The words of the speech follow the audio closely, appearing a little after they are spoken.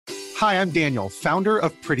Hi, I'm Daniel, founder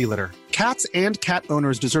of Pretty Litter. Cats and cat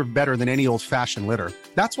owners deserve better than any old-fashioned litter.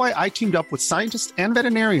 That's why I teamed up with scientists and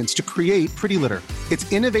veterinarians to create Pretty Litter.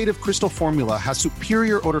 Its innovative crystal formula has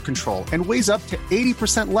superior odor control and weighs up to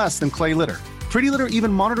 80% less than clay litter. Pretty Litter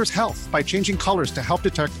even monitors health by changing colors to help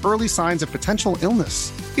detect early signs of potential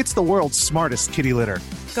illness. It's the world's smartest kitty litter.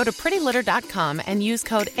 Go to prettylitter.com and use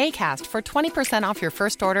code ACAST for 20% off your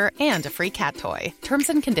first order and a free cat toy. Terms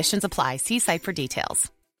and conditions apply. See site for details.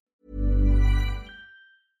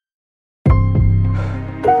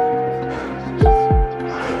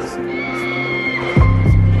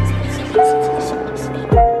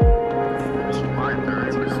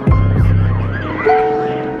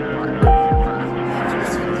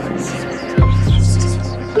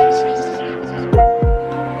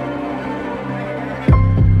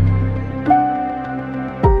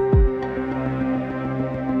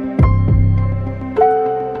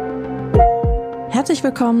 Herzlich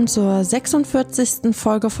willkommen zur 46.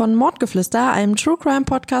 Folge von Mordgeflüster, einem True Crime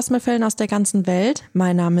Podcast mit Fällen aus der ganzen Welt.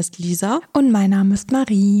 Mein Name ist Lisa. Und mein Name ist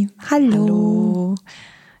Marie. Hallo.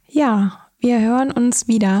 Ja, wir hören uns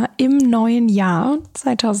wieder im neuen Jahr.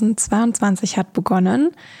 2022 hat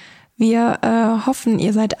begonnen. Wir hoffen,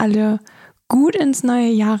 ihr seid alle gut ins neue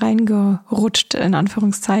Jahr reingerutscht, in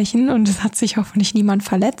Anführungszeichen. Und es hat sich hoffentlich niemand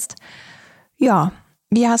verletzt. Ja.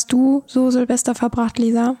 Wie hast du so Silvester verbracht,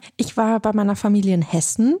 Lisa? Ich war bei meiner Familie in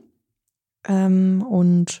Hessen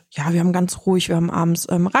und ja, wir haben ganz ruhig, wir haben abends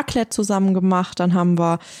Raclette zusammen gemacht, dann haben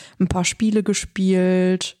wir ein paar Spiele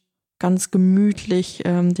gespielt, ganz gemütlich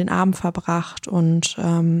den Abend verbracht und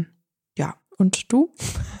ja, und du?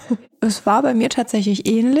 Es war bei mir tatsächlich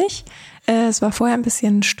ähnlich. Es war vorher ein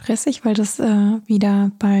bisschen stressig, weil das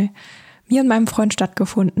wieder bei mir und meinem Freund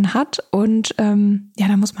stattgefunden hat und ja,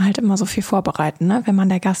 da muss man halt immer so viel vorbereiten, ne, wenn man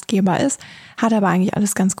der Gastgeber ist. Hat aber eigentlich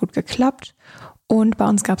alles ganz gut geklappt und bei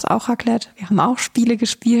uns gab es auch Raclette, wir haben auch Spiele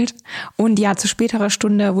gespielt und ja, zu späterer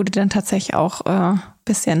Stunde wurde dann tatsächlich auch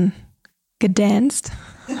bisschen gedanced.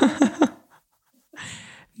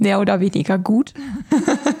 Mehr oder weniger gut.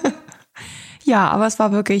 Ja, aber es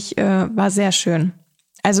war wirklich, war sehr schön.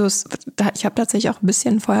 Also ich habe tatsächlich auch ein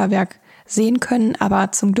bisschen Feuerwerk sehen können,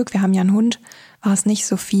 aber zum Glück, wir haben ja einen Hund, war es nicht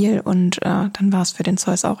so viel und dann war es für den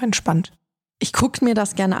Zeus auch entspannt. Ich gucke mir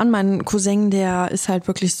das gerne an. Mein Cousin, der ist halt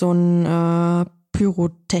wirklich so ein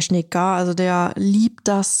Pyrotechniker, also der liebt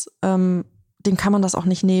das, dem kann man das auch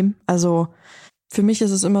nicht nehmen. Also für mich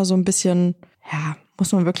ist es immer so ein bisschen, ja,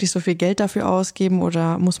 muss man wirklich so viel Geld dafür ausgeben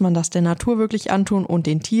oder muss man das der Natur wirklich antun und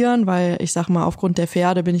den Tieren, weil ich sag mal, aufgrund der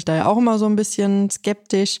Pferde bin ich da ja auch immer so ein bisschen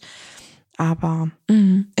skeptisch. Aber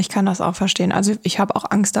ich kann das auch verstehen. Also ich habe auch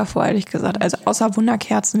Angst davor, ehrlich gesagt. Also außer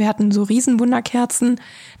Wunderkerzen. Wir hatten so riesen Wunderkerzen.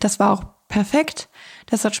 Das war auch perfekt.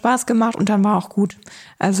 Das hat Spaß gemacht und dann war auch gut.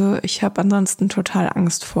 Also ich habe ansonsten total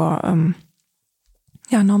Angst vor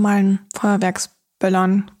normalen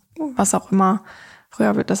Feuerwerksböllern, was auch immer.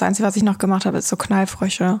 Früher, das Einzige, was ich noch gemacht habe, ist so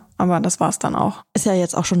Knallfrösche. Aber das war's dann auch. Ist ja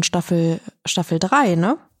jetzt auch schon Staffel 3,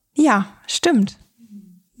 ne? Ja, stimmt.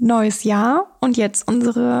 Neues Jahr und jetzt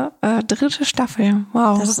unsere 3. Staffel.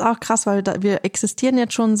 Wow. Das ist auch krass, weil wir existieren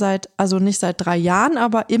jetzt schon nicht seit 3 Jahren,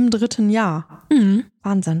 aber im 3. Jahr. Mhm.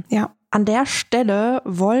 Wahnsinn. Ja. An der Stelle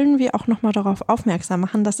wollen wir auch nochmal darauf aufmerksam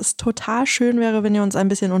machen, dass es total schön wäre, wenn ihr uns ein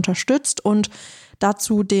bisschen unterstützt und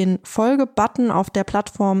dazu den Folge-Button auf der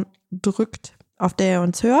Plattform drückt, auf der ihr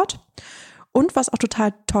uns hört. Und was auch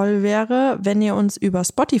total toll wäre, wenn ihr uns über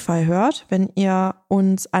Spotify hört, wenn ihr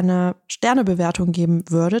uns eine Sternebewertung geben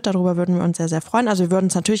würdet. Darüber würden wir uns sehr, sehr freuen. Also wir würden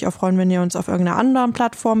uns natürlich auch freuen, wenn ihr uns auf irgendeiner anderen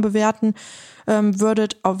Plattform bewerten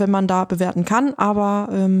würdet, auch wenn man da bewerten kann.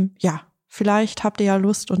 Aber ja, vielleicht habt ihr ja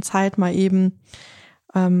Lust und Zeit, mal eben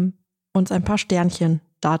uns ein paar Sternchen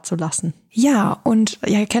dazulassen. Ja, und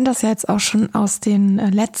ihr kennt das ja jetzt auch schon aus den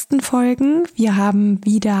letzten Folgen. Wir haben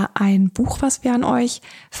wieder ein Buch, was wir an euch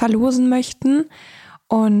verlosen möchten.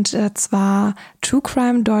 Und zwar True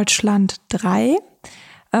Crime Deutschland 3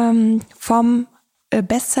 vom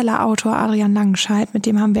Bestseller-Autor Adrian Langenscheidt. Mit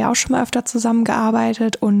dem haben wir auch schon mal öfter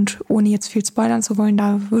zusammengearbeitet. Und ohne jetzt viel spoilern zu wollen,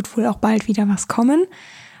 da wird wohl auch bald wieder was kommen.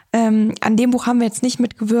 An dem Buch haben wir jetzt nicht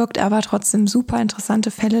mitgewirkt, aber trotzdem super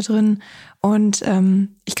interessante Fälle drin. Und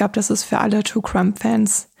ich glaube, das ist für alle True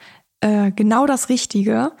Crime-Fans genau das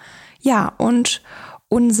Richtige. Ja, und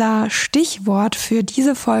unser Stichwort für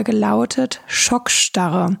diese Folge lautet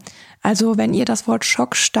Schockstarre. Also wenn ihr das Wort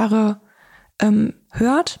Schockstarre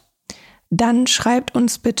hört, dann schreibt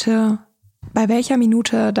uns bitte, bei welcher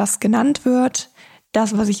Minute das genannt wird.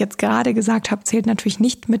 Das, was ich jetzt gerade gesagt habe, zählt natürlich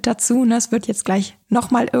nicht mit dazu. Es wird jetzt gleich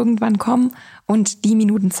nochmal irgendwann kommen und die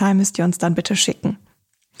Minutenzahl müsst ihr uns dann bitte schicken.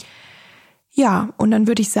 Ja, und dann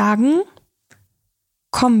würde ich sagen,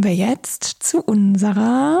 kommen wir jetzt zu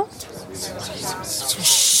unserer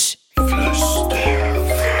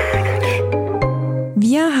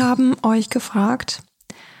Wir haben euch gefragt,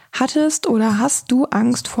 hattest oder hast du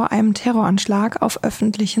Angst vor einem Terroranschlag auf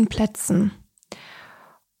öffentlichen Plätzen?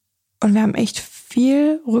 Und wir haben echt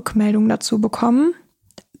viel Rückmeldung dazu bekommen.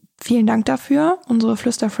 Vielen Dank dafür. Unsere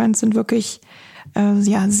Flüsterfriends sind wirklich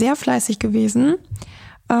sehr fleißig gewesen.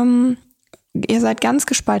 Ihr seid ganz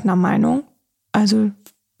gespaltener Meinung. Also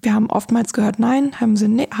wir haben oftmals gehört, nein,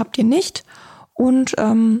 habt ihr nicht. Und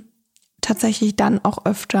tatsächlich dann auch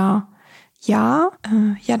öfter ja.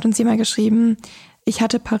 Hier hat uns jemand geschrieben, ich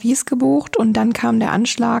hatte Paris gebucht und dann kam der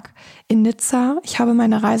Anschlag in Nizza. Ich habe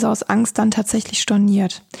meine Reise aus Angst dann tatsächlich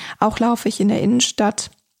storniert. Auch laufe ich in der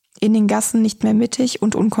Innenstadt, in den Gassen nicht mehr mittig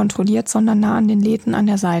und unkontrolliert, sondern nah an den Läden an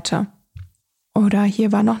der Seite. Oder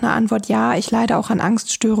hier war noch eine Antwort, ja, ich leide auch an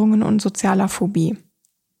Angststörungen und sozialer Phobie.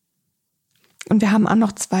 Und wir haben auch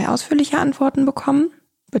noch 2 ausführliche Antworten bekommen,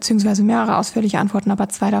 beziehungsweise mehrere ausführliche Antworten, aber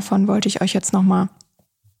 2 davon wollte ich euch jetzt nochmal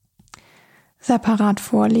separat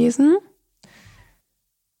vorlesen.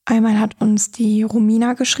 Einmal hat uns die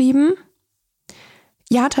Romina geschrieben,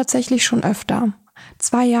 ja, tatsächlich schon öfter.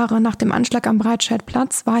 2 Jahre nach dem Anschlag am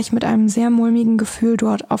Breitscheidplatz war ich mit einem sehr mulmigen Gefühl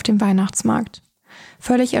dort auf dem Weihnachtsmarkt.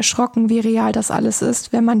 Völlig erschrocken, wie real das alles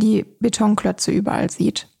ist, wenn man die Betonklötze überall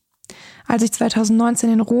sieht. Als ich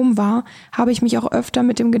 2019 in Rom war, habe ich mich auch öfter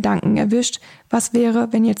mit dem Gedanken erwischt, was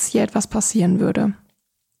wäre, wenn jetzt hier etwas passieren würde.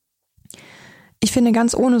 Ich finde,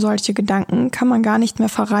 ganz ohne solche Gedanken kann man gar nicht mehr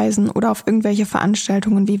verreisen oder auf irgendwelche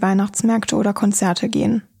Veranstaltungen wie Weihnachtsmärkte oder Konzerte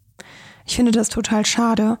gehen. Ich finde das total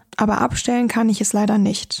schade, aber abstellen kann ich es leider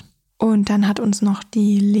nicht. Und dann hat uns noch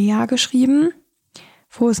die Lea geschrieben,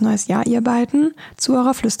 frohes neues Jahr, ihr beiden, zu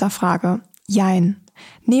eurer Flüsterfrage. Jein.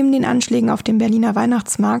 Neben den Anschlägen auf dem Berliner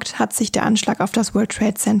Weihnachtsmarkt hat sich der Anschlag auf das World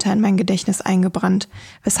Trade Center in mein Gedächtnis eingebrannt,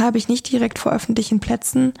 weshalb ich nicht direkt vor öffentlichen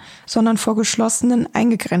Plätzen, sondern vor geschlossenen,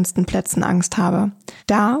 eingegrenzten Plätzen Angst habe.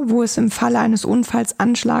 Da, wo es im Falle eines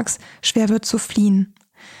Unfalls-Anschlags schwer wird zu fliehen.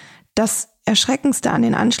 Das Erschreckendste an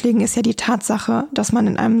den Anschlägen ist ja die Tatsache, dass man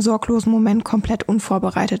in einem sorglosen Moment komplett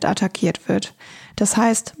unvorbereitet attackiert wird. Das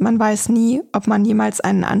heißt, man weiß nie, ob man jemals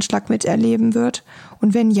einen Anschlag miterleben wird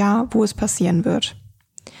und wenn ja, wo es passieren wird.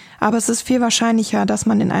 Aber es ist viel wahrscheinlicher, dass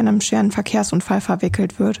man in einem schweren Verkehrsunfall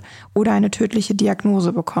verwickelt wird oder eine tödliche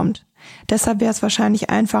Diagnose bekommt. Deshalb wäre es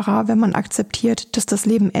wahrscheinlich einfacher, wenn man akzeptiert, dass das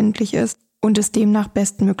Leben endlich ist und es demnach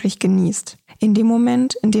bestmöglich genießt. In dem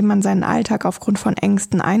Moment, in dem man seinen Alltag aufgrund von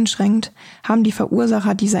Ängsten einschränkt, haben die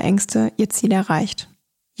Verursacher dieser Ängste ihr Ziel erreicht.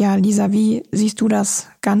 Ja, Lisa, wie siehst du das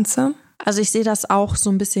Ganze? Also ich sehe das auch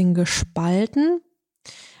so ein bisschen gespalten.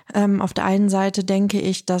 Auf der einen Seite denke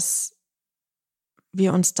ich, dass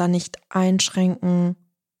wir uns da nicht einschränken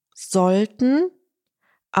sollten,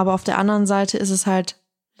 aber auf der anderen Seite ist es halt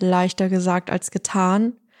leichter gesagt als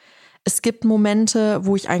getan. Es gibt Momente,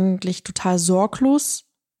 wo ich eigentlich total sorglos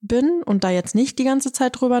bin und da jetzt nicht die ganze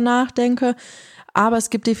Zeit drüber nachdenke, aber es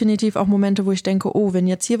gibt definitiv auch Momente, wo ich denke, oh, wenn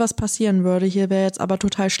jetzt hier was passieren würde, hier wäre jetzt aber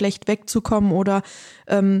total schlecht wegzukommen oder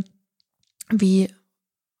wie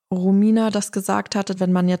Romina das gesagt hatte,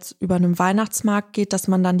 wenn man jetzt über einen Weihnachtsmarkt geht, dass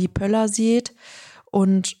man dann die Pöller sieht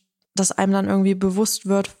und dass einem dann irgendwie bewusst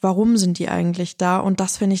wird, warum sind die eigentlich da, und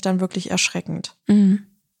das finde ich dann wirklich erschreckend. Mhm.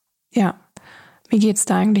 Ja, mir geht's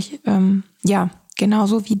da eigentlich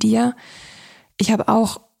genauso wie dir. Ich habe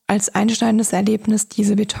auch als einschneidendes Erlebnis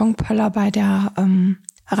diese Betonpöller bei der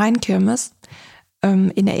Rheinkirmes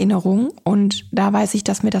in Erinnerung, und da weiß ich,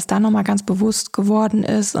 dass mir das dann nochmal ganz bewusst geworden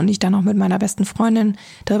ist und ich dann noch mit meiner besten Freundin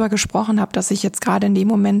darüber gesprochen habe, dass ich jetzt gerade in dem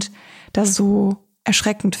Moment das so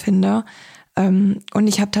erschreckend finde. Und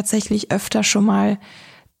ich habe tatsächlich öfter schon mal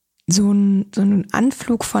so einen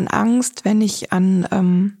Anflug von Angst, wenn ich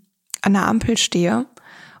an der Ampel stehe.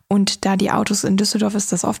 Und da die Autos in Düsseldorf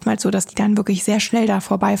ist das oftmals so, dass die dann wirklich sehr schnell da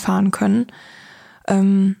vorbeifahren können.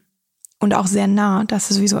 Und auch sehr nah.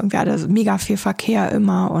 Das ist sowieso irgendwie mega viel Verkehr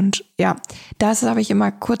immer. Und ja, da habe ich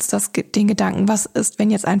immer kurz den Gedanken, was ist,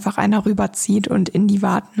 wenn jetzt einfach einer rüberzieht und in die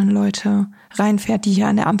wartenden Leute reinfährt, die hier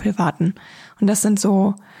an der Ampel warten. Und das sind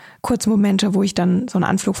so kurze Momente, wo ich dann so einen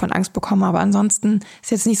Anflug von Angst bekomme. Aber ansonsten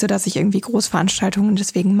ist jetzt nicht so, dass ich irgendwie Großveranstaltungen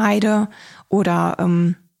deswegen meide oder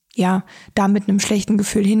da mit einem schlechten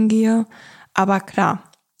Gefühl hingehe. Aber klar,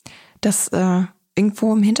 das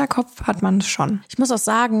irgendwo im Hinterkopf hat man es schon. Ich muss auch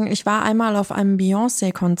sagen, ich war einmal auf einem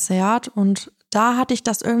Beyoncé-Konzert und da hatte ich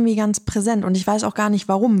das irgendwie ganz präsent und ich weiß auch gar nicht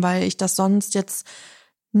warum, weil ich das sonst jetzt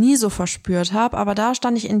nie so verspürt habe. Aber da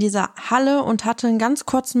stand ich in dieser Halle und hatte einen ganz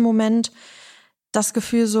kurzen Moment das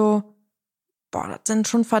Gefühl so, das sind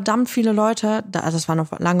schon verdammt viele Leute. Also das war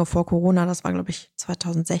noch lange vor Corona, das war, glaube ich,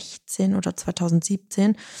 2016 oder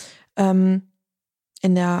 2017,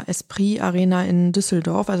 in der Esprit Arena in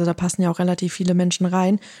Düsseldorf. Also da passen ja auch relativ viele Menschen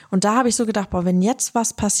rein. Und da habe ich so gedacht, wenn jetzt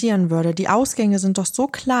was passieren würde, die Ausgänge sind doch so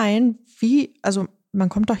klein, also man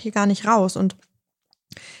kommt doch hier gar nicht raus. Und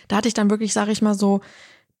da hatte ich dann wirklich, sage ich mal so,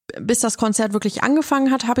 bis das Konzert wirklich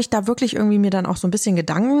angefangen hat, habe ich da wirklich irgendwie mir dann auch so ein bisschen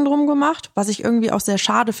Gedanken drum gemacht, was ich irgendwie auch sehr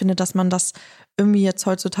schade finde, dass man das irgendwie jetzt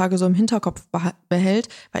heutzutage so im Hinterkopf behält,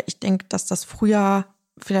 weil ich denke, dass das früher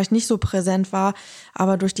vielleicht nicht so präsent war,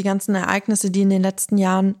 aber durch die ganzen Ereignisse, die in den letzten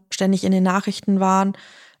Jahren ständig in den Nachrichten waren,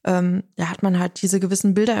 hat man halt diese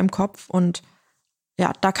gewissen Bilder im Kopf und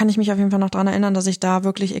ja, da kann ich mich auf jeden Fall noch dran erinnern, dass ich da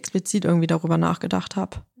wirklich explizit irgendwie darüber nachgedacht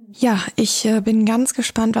habe. Ja, ich bin ganz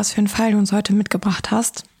gespannt, was für einen Fall du uns heute mitgebracht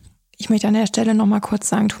hast. Ich möchte an der Stelle noch mal kurz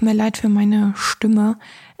sagen, tut mir leid für meine Stimme.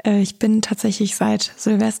 Ich bin tatsächlich seit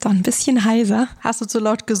Silvester ein bisschen heiser. Hast du zu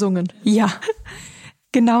laut gesungen? Ja,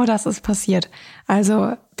 genau das ist passiert.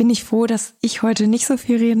 Also bin ich froh, dass ich heute nicht so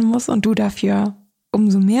viel reden muss und du dafür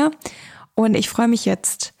umso mehr. Und ich freue mich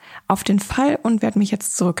jetzt auf den Fall und werde mich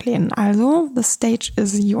jetzt zurücklehnen. Also, the stage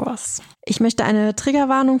is yours. Ich möchte eine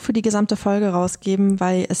Triggerwarnung für die gesamte Folge rausgeben,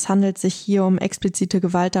 weil es handelt sich hier um explizite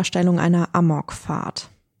Gewaltdarstellung einer Amokfahrt.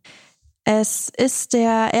 Es ist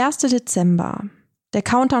der 1. Dezember. Der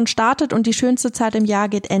Countdown startet und die schönste Zeit im Jahr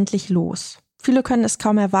geht endlich los. Viele können es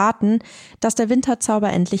kaum erwarten, dass der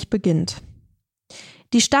Winterzauber endlich beginnt.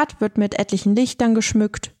 Die Stadt wird mit etlichen Lichtern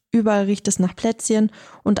geschmückt, überall riecht es nach Plätzchen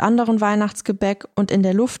und anderen Weihnachtsgebäck und in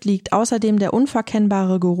der Luft liegt außerdem der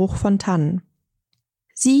unverkennbare Geruch von Tannen.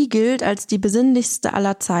 Sie gilt als die besinnlichste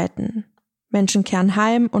aller Zeiten. Menschen kehren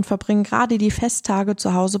heim und verbringen gerade die Festtage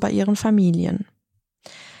zu Hause bei ihren Familien.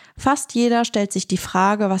 Fast jeder stellt sich die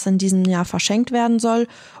Frage, was in diesem Jahr verschenkt werden soll,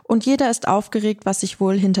 und jeder ist aufgeregt, was sich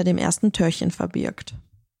wohl hinter dem ersten Türchen verbirgt.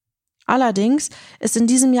 Allerdings ist in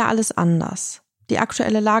diesem Jahr alles anders. Die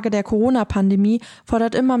aktuelle Lage der Corona-Pandemie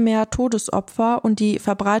fordert immer mehr Todesopfer und die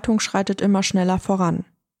Verbreitung schreitet immer schneller voran.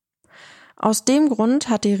 Aus dem Grund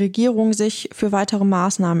hat die Regierung sich für weitere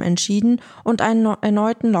Maßnahmen entschieden und einen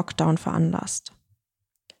erneuten Lockdown veranlasst.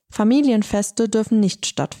 Familienfeste dürfen nicht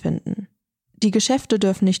stattfinden. Die Geschäfte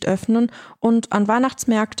dürfen nicht öffnen und an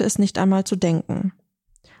Weihnachtsmärkte ist nicht einmal zu denken.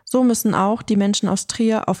 So müssen auch die Menschen aus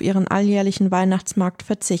Trier auf ihren alljährlichen Weihnachtsmarkt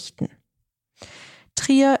verzichten.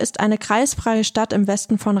 Trier ist eine kreisfreie Stadt im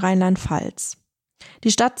Westen von Rheinland-Pfalz.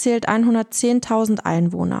 Die Stadt zählt 110.000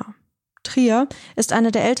 Einwohner. Trier ist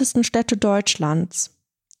eine der ältesten Städte Deutschlands.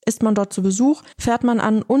 Ist man dort zu Besuch, fährt man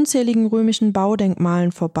an unzähligen römischen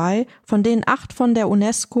Baudenkmalen vorbei, von denen 8 von der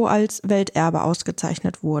UNESCO als Welterbe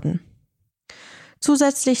ausgezeichnet wurden.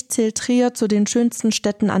 Zusätzlich zählt Trier zu den schönsten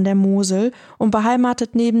Städten an der Mosel und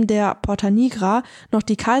beheimatet neben der Porta Nigra noch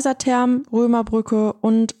die Kaiserthermen, Römerbrücke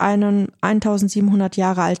und einen 1700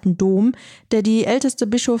 Jahre alten Dom, der die älteste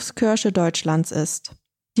Bischofskirche Deutschlands ist.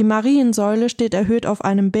 Die Mariensäule steht erhöht auf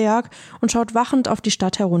einem Berg und schaut wachend auf die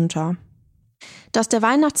Stadt herunter. Dass der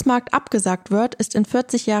Weihnachtsmarkt abgesagt wird, ist in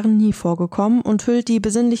 40 Jahren nie vorgekommen und hüllt die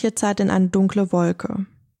besinnliche Zeit in eine dunkle Wolke.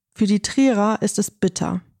 Für die Trierer ist es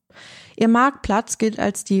bitter. Ihr Marktplatz gilt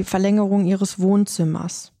als die Verlängerung ihres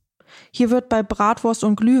Wohnzimmers. Hier wird bei Bratwurst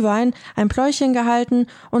und Glühwein ein Pläuchchen gehalten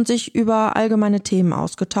und sich über allgemeine Themen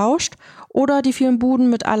ausgetauscht oder die vielen Buden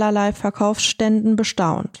mit allerlei Verkaufsständen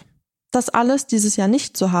bestaunt. Das alles dieses Jahr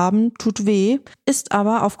nicht zu haben, tut weh, ist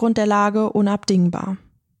aber aufgrund der Lage unabdingbar.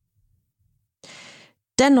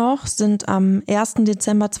 Dennoch sind am 1.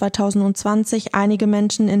 Dezember 2020 einige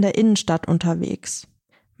Menschen in der Innenstadt unterwegs.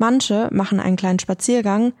 Manche machen einen kleinen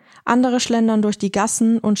Spaziergang, andere schlendern durch die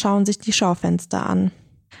Gassen und schauen sich die Schaufenster an.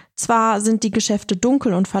 Zwar sind die Geschäfte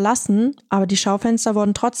dunkel und verlassen, aber die Schaufenster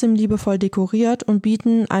wurden trotzdem liebevoll dekoriert und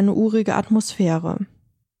bieten eine urige Atmosphäre.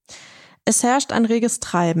 Es herrscht ein reges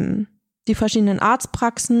Treiben. Die verschiedenen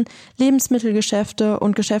Arztpraxen, Lebensmittelgeschäfte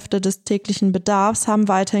und Geschäfte des täglichen Bedarfs haben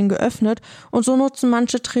weiterhin geöffnet und so nutzen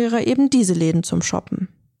manche Trierer eben diese Läden zum Shoppen.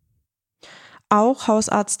 Auch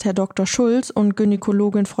Hausarzt Herr Dr. Schulz und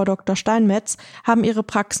Gynäkologin Frau Dr. Steinmetz haben ihre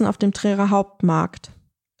Praxen auf dem Trierer Hauptmarkt.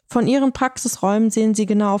 Von ihren Praxisräumen sehen sie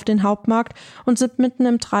genau auf den Hauptmarkt und sind mitten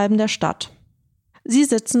im Treiben der Stadt. Sie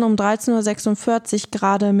sitzen um 13.46 Uhr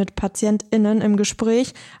gerade mit PatientInnen im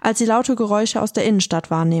Gespräch, als sie laute Geräusche aus der Innenstadt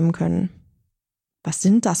wahrnehmen können. Was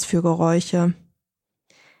sind das für Geräusche?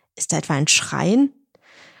 Ist da etwa ein Schreien?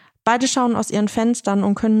 Beide schauen aus ihren Fenstern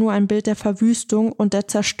und können nur ein Bild der Verwüstung und der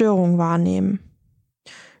Zerstörung wahrnehmen.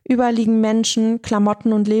 Überall liegen Menschen,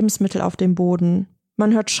 Klamotten und Lebensmittel auf dem Boden.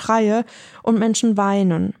 Man hört Schreie und Menschen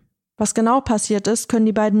weinen. Was genau passiert ist, können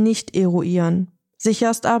die beiden nicht eruieren.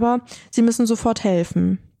 Sicher ist aber, sie müssen sofort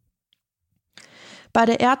helfen.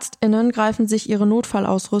 Beide ÄrztInnen greifen sich ihre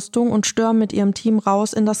Notfallausrüstung und stürmen mit ihrem Team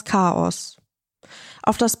raus in das Chaos.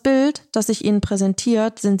 Auf das Bild, das sich ihnen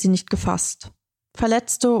präsentiert, sind sie nicht gefasst.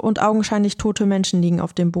 Verletzte und augenscheinlich tote Menschen liegen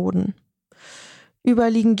auf dem Boden.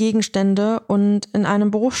 Überall liegen Gegenstände und in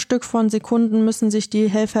einem Bruchstück von Sekunden müssen sich die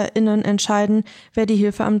HelferInnen entscheiden, wer die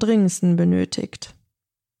Hilfe am dringendsten benötigt.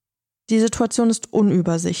 Die Situation ist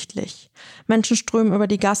unübersichtlich. Menschen strömen über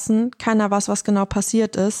die Gassen, keiner weiß, was genau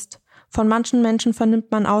passiert ist. Von manchen Menschen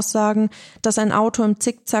vernimmt man Aussagen, dass ein Auto im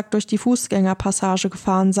Zickzack durch die Fußgängerpassage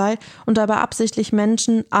gefahren sei und dabei absichtlich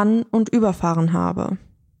Menschen an- und überfahren habe.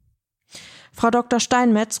 Frau Dr.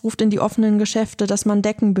 Steinmetz ruft in die offenen Geschäfte, dass man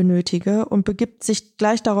Decken benötige und begibt sich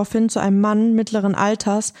gleich daraufhin zu einem Mann mittleren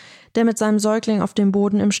Alters, der mit seinem Säugling auf dem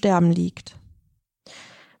Boden im Sterben liegt.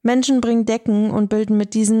 Menschen bringen Decken und bilden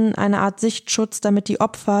mit diesen eine Art Sichtschutz, damit die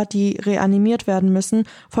Opfer, die reanimiert werden müssen,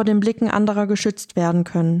 vor den Blicken anderer geschützt werden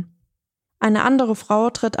können. Eine andere Frau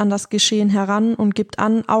tritt an das Geschehen heran und gibt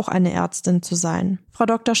an, auch eine Ärztin zu sein. Frau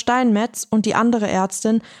Dr. Steinmetz und die andere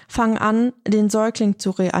Ärztin fangen an, den Säugling zu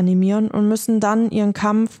reanimieren und müssen dann ihren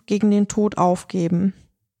Kampf gegen den Tod aufgeben.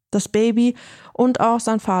 Das Baby und auch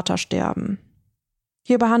sein Vater sterben.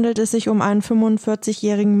 Hierbei handelt es sich um einen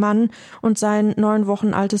 45-jährigen Mann und sein 9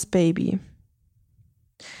 Wochen altes Baby.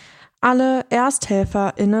 Alle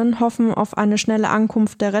ErsthelferInnen hoffen auf eine schnelle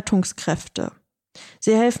Ankunft der Rettungskräfte.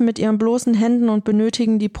 Sie helfen mit ihren bloßen Händen und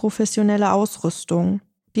benötigen die professionelle Ausrüstung.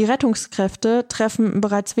 Die Rettungskräfte treffen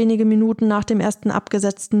bereits wenige Minuten nach dem ersten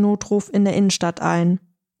abgesetzten Notruf in der Innenstadt ein.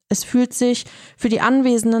 Es fühlt sich für die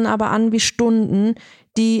Anwesenden aber an wie Stunden,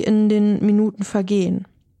 die in den Minuten vergehen.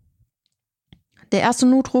 Der erste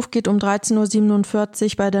Notruf geht um 13:47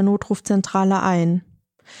 Uhr bei der Notrufzentrale ein.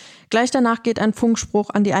 Gleich danach geht ein Funkspruch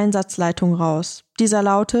an die Einsatzleitung raus. Dieser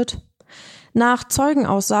lautet: Nach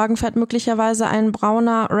Zeugenaussagen fährt möglicherweise ein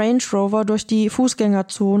brauner Range Rover durch die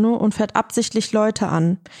Fußgängerzone und fährt absichtlich Leute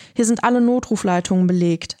an. Hier sind alle Notrufleitungen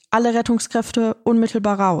belegt. Alle Rettungskräfte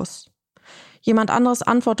unmittelbar raus. Jemand anderes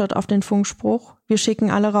antwortet auf den Funkspruch: Wir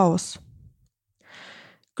schicken alle raus.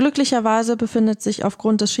 Glücklicherweise befindet sich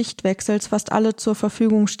aufgrund des Schichtwechsels fast alle zur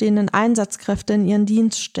Verfügung stehenden Einsatzkräfte in ihren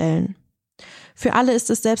Dienststellen. Für alle ist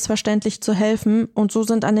es selbstverständlich zu helfen und so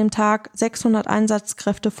sind an dem Tag 600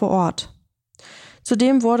 Einsatzkräfte vor Ort.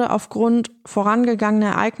 Zudem wurde aufgrund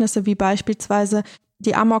vorangegangener Ereignisse wie beispielsweise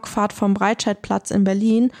die Amokfahrt vom Breitscheidplatz in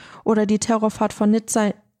Berlin oder die Terrorfahrt von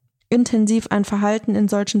Nizza intensiv ein Verhalten in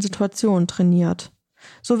solchen Situationen trainiert.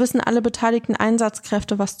 So wissen alle beteiligten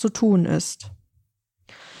Einsatzkräfte, was zu tun ist.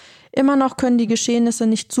 Immer noch können die Geschehnisse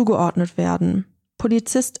nicht zugeordnet werden.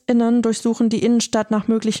 PolizistInnen durchsuchen die Innenstadt nach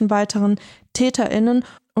möglichen weiteren TäterInnen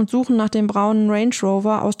und suchen nach dem braunen Range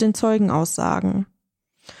Rover aus den Zeugenaussagen.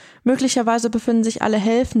 Möglicherweise befinden sich alle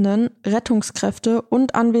helfenden, Rettungskräfte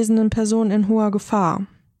und anwesenden Personen in hoher Gefahr.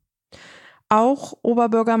 Auch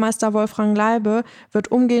Oberbürgermeister Wolfram Leibe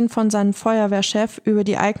wird umgehend von seinem Feuerwehrchef über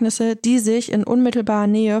die Ereignisse, die sich in unmittelbarer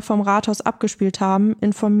Nähe vom Rathaus abgespielt haben,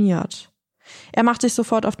 informiert. Er macht sich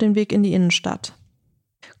sofort auf den Weg in die Innenstadt.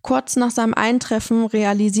 Kurz nach seinem Eintreffen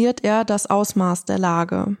realisiert er das Ausmaß der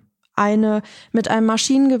Lage. Eine mit einem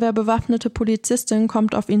Maschinengewehr bewaffnete Polizistin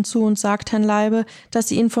kommt auf ihn zu und sagt Herrn Leibe, dass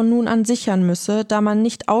sie ihn von nun an sichern müsse, da man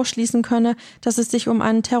nicht ausschließen könne, dass es sich um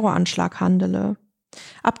einen Terroranschlag handele.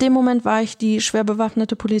 Ab dem Moment weicht die schwer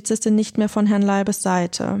bewaffnete Polizistin nicht mehr von Herrn Leibes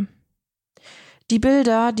Seite. Die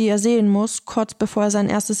Bilder, die er sehen muss, kurz bevor er sein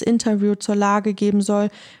erstes Interview zur Lage geben soll,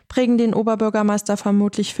 prägen den Oberbürgermeister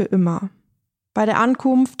vermutlich für immer. Bei der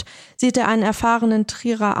Ankunft sieht er einen erfahrenen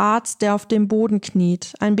Trierer Arzt, der auf dem Boden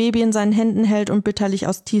kniet, ein Baby in seinen Händen hält und bitterlich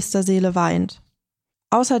aus tiefster Seele weint.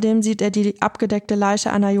 Außerdem sieht er die abgedeckte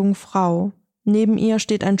Leiche einer jungen Frau. Neben ihr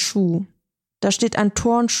steht ein Schuh. Da steht ein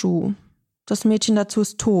Turnschuh. Das Mädchen dazu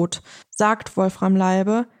ist tot, sagt Wolfram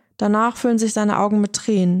Leibe. Danach füllen sich seine Augen mit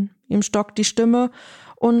Tränen. Ihm stockt die Stimme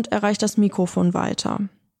und er reicht das Mikrofon weiter.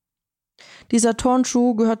 Dieser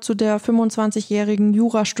Turnschuh gehört zu der 25-jährigen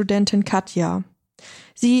Jurastudentin Katja.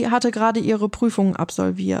 Sie hatte gerade ihre Prüfungen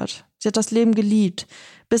absolviert. Sie hat das Leben geliebt,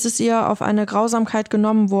 bis es ihr auf eine Grausamkeit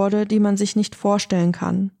genommen wurde, die man sich nicht vorstellen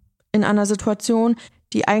kann. In einer Situation,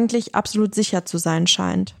 die eigentlich absolut sicher zu sein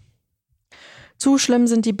scheint. Zu schlimm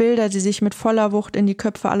sind die Bilder, die sich mit voller Wucht in die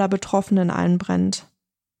Köpfe aller Betroffenen einbrennt.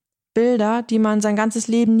 Bilder, die man sein ganzes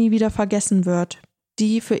Leben nie wieder vergessen wird,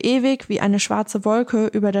 die für ewig wie eine schwarze Wolke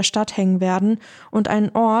über der Stadt hängen werden und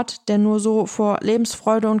einen Ort, der nur so vor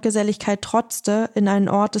Lebensfreude und Geselligkeit trotzte, in einen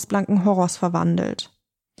Ort des blanken Horrors verwandelt.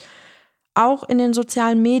 Auch in den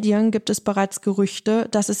sozialen Medien gibt es bereits Gerüchte,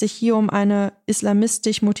 dass es sich hier um eine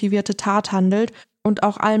islamistisch motivierte Tat handelt und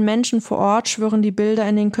auch allen Menschen vor Ort schwirren die Bilder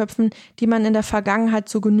in den Köpfen, die man in der Vergangenheit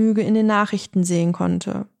zur Genüge in den Nachrichten sehen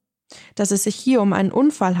konnte. Dass es sich hier um einen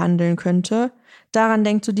Unfall handeln könnte, daran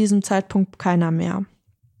denkt zu diesem Zeitpunkt keiner mehr.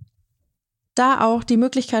 Da auch die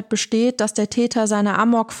Möglichkeit besteht, dass der Täter seine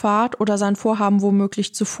Amokfahrt oder sein Vorhaben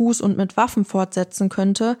womöglich zu Fuß und mit Waffen fortsetzen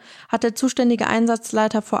könnte, hat der zuständige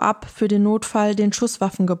Einsatzleiter vorab für den Notfall den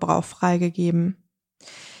Schusswaffengebrauch freigegeben.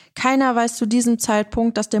 Keiner weiß zu diesem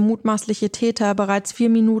Zeitpunkt, dass der mutmaßliche Täter bereits 4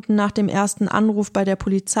 Minuten nach dem ersten Anruf bei der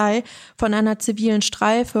Polizei von einer zivilen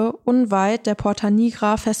Streife unweit der Porta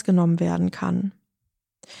Nigra festgenommen werden kann.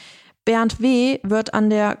 Bernd W. wird an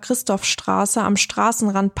der Christophstraße am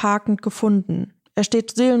Straßenrand parkend gefunden. Er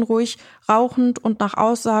steht seelenruhig, rauchend und nach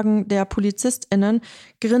Aussagen der PolizistInnen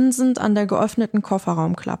grinsend an der geöffneten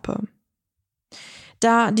Kofferraumklappe.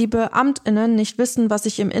 Da die BeamtInnen nicht wissen, was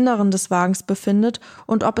sich im Inneren des Wagens befindet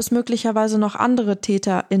und ob es möglicherweise noch andere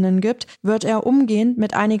TäterInnen gibt, wird er umgehend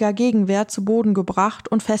mit einiger Gegenwehr zu Boden gebracht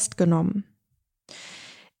und festgenommen.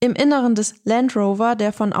 Im Inneren des Land Rover,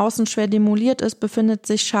 der von außen schwer demoliert ist, befindet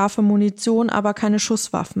sich scharfe Munition, aber keine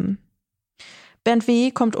Schusswaffen. Bernd W.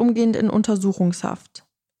 kommt umgehend in Untersuchungshaft.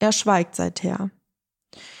 Er schweigt seither.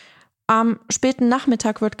 Am späten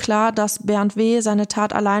Nachmittag wird klar, dass Bernd W. seine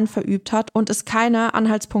Tat allein verübt hat und es keine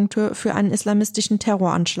Anhaltspunkte für einen islamistischen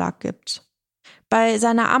Terroranschlag gibt. Bei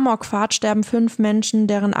seiner Amokfahrt sterben 5 Menschen,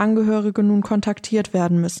 deren Angehörige nun kontaktiert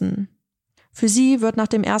werden müssen. Für sie wird nach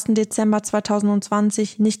dem 1. Dezember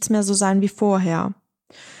 2020 nichts mehr so sein wie vorher.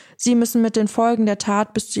 Sie müssen mit den Folgen der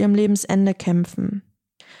Tat bis zu ihrem Lebensende kämpfen.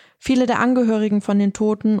 Viele der Angehörigen von den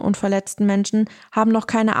toten und verletzten Menschen haben noch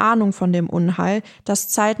keine Ahnung von dem Unheil, das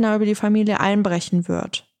zeitnah über die Familie einbrechen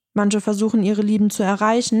wird. Manche versuchen, ihre Lieben zu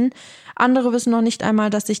erreichen, andere wissen noch nicht einmal,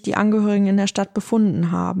 dass sich die Angehörigen in der Stadt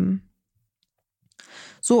befunden haben.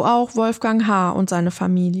 So auch Wolfgang H. und seine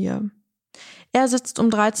Familie. Er sitzt um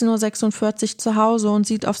 13:46 Uhr zu Hause und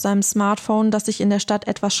sieht auf seinem Smartphone, dass sich in der Stadt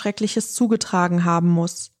etwas Schreckliches zugetragen haben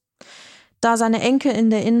muss. Da seine Enkel in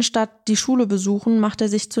der Innenstadt die Schule besuchen, macht er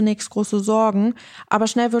sich zunächst große Sorgen, aber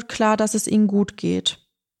schnell wird klar, dass es ihnen gut geht.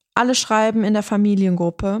 Alle schreiben in der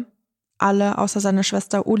Familiengruppe, alle außer seine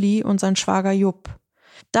Schwester Uli und sein Schwager Jupp.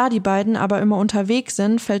 Da die beiden aber immer unterwegs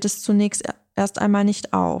sind, fällt es zunächst erst einmal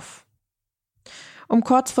nicht auf. Um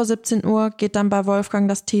kurz vor 17 Uhr geht dann bei Wolfgang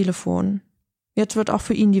das Telefon. Jetzt wird auch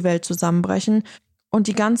für ihn die Welt zusammenbrechen und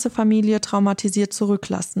die ganze Familie traumatisiert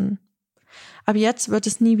zurücklassen. Ab jetzt wird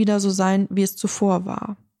es nie wieder so sein, wie es zuvor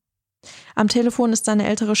war. Am Telefon ist seine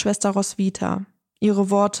ältere Schwester Roswitha. Ihre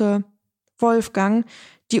Worte: Wolfgang,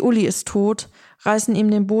 die Uli ist tot, reißen ihm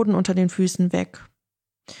den Boden unter den Füßen weg.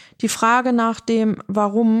 Die Frage nach dem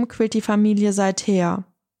Warum quält die Familie seither.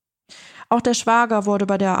 Auch der Schwager wurde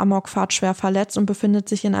bei der Amokfahrt schwer verletzt und befindet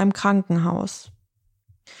sich in einem Krankenhaus.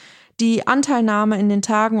 Die Anteilnahme in den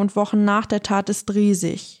Tagen und Wochen nach der Tat ist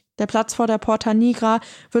riesig. Der Platz vor der Porta Nigra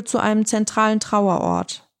wird zu einem zentralen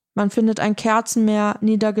Trauerort. Man findet ein Kerzenmeer,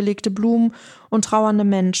 niedergelegte Blumen und trauernde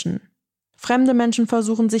Menschen. Fremde Menschen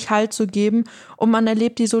versuchen sich Halt zu geben und man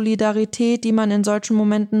erlebt die Solidarität, die man in solchen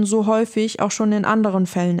Momenten so häufig auch schon in anderen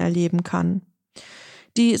Fällen erleben kann.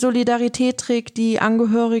 Die Solidarität trägt die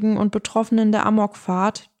Angehörigen und Betroffenen der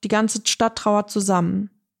Amokfahrt, die ganze Stadt trauert zusammen.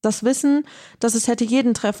 Das Wissen, dass es hätte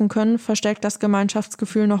jeden treffen können, verstärkt das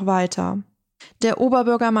Gemeinschaftsgefühl noch weiter. Der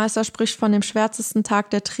Oberbürgermeister spricht von dem schwärzesten Tag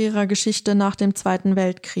der Trierer Geschichte nach dem Zweiten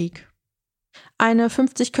Weltkrieg. Eine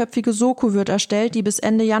 50-köpfige Soko wird erstellt, die bis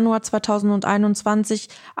Ende Januar 2021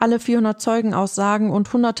 alle 400 Zeugenaussagen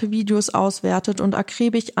und hunderte Videos auswertet und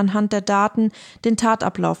akribisch anhand der Daten den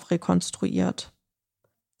Tatablauf rekonstruiert.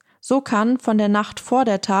 So kann von der Nacht vor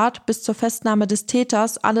der Tat bis zur Festnahme des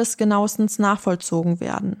Täters alles genauestens nachvollzogen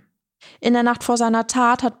werden. In der Nacht vor seiner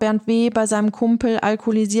Tat hat Bernd W. bei seinem Kumpel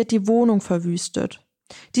alkoholisiert die Wohnung verwüstet.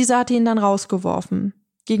 Dieser hat ihn dann rausgeworfen.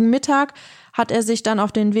 Gegen Mittag hat er sich dann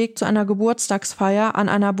auf den Weg zu einer Geburtstagsfeier an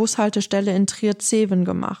einer Bushaltestelle in Trier-Zeven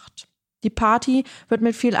gemacht. Die Party wird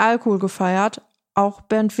mit viel Alkohol gefeiert, auch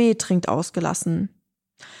Bernd W. trinkt ausgelassen.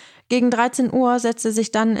 Gegen 13 Uhr setzt er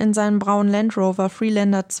sich dann in seinen braunen Land Rover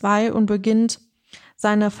Freelander 2 und beginnt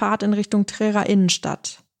seine Fahrt in Richtung Trierer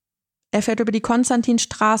Innenstadt. Er fährt über die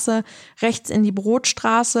Konstantinstraße, rechts in die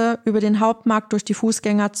Brotstraße, über den Hauptmarkt durch die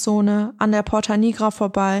Fußgängerzone, an der Porta Nigra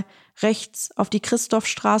vorbei, rechts auf die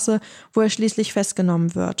Christophstraße, wo er schließlich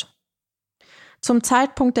festgenommen wird. Zum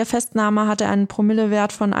Zeitpunkt der Festnahme hat er einen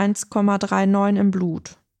Promillewert von 1,39 im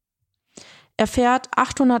Blut. Er fährt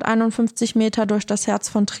 851 Meter durch das Herz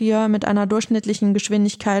von Trier mit einer durchschnittlichen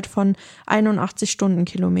Geschwindigkeit von 81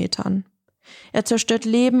 Stundenkilometern. Er zerstört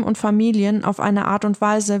Leben und Familien auf eine Art und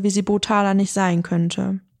Weise, wie sie brutaler nicht sein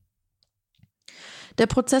könnte. Der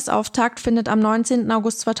Prozessauftakt findet am 19.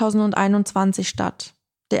 August 2021 statt.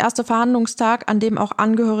 Der erste Verhandlungstag, an dem auch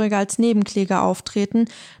Angehörige als Nebenkläger auftreten,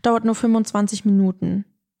 dauert nur 25 Minuten.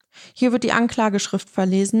 Hier wird die Anklageschrift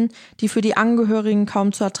verlesen, die für die Angehörigen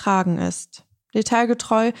kaum zu ertragen ist.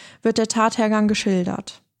 Detailgetreu wird der Tathergang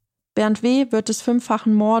geschildert. Bernd W. wird des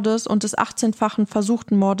 5-fachen Mordes und des 18-fachen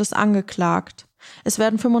versuchten Mordes angeklagt. Es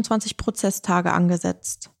werden 25 Prozesstage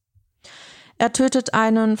angesetzt. Er tötet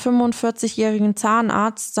einen 45-jährigen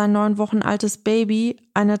Zahnarzt, sein 9 Wochen altes Baby,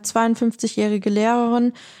 eine 52-jährige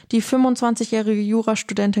Lehrerin, die 25-jährige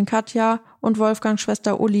Jurastudentin Katja und Wolfgangs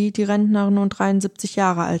Schwester Uli, die Rentnerin und 73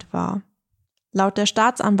 Jahre alt war. Laut der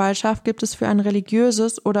Staatsanwaltschaft gibt es für ein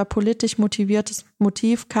religiöses oder politisch motiviertes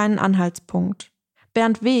Motiv keinen Anhaltspunkt.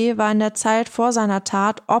 Bernd W. war in der Zeit vor seiner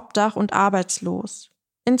Tat obdach- und arbeitslos.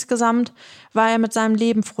 Insgesamt war er mit seinem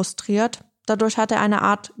Leben frustriert. Dadurch hat er eine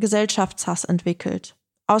Art Gesellschaftshass entwickelt.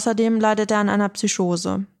 Außerdem leidet er an einer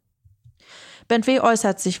Psychose. Bernd W.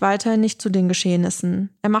 äußert sich weiterhin nicht zu den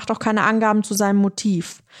Geschehnissen. Er macht auch keine Angaben zu seinem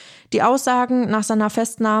Motiv. Die Aussagen nach seiner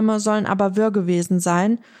Festnahme sollen aber wirr gewesen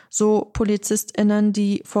sein, so PolizistInnen,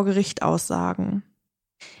 die vor Gericht aussagen.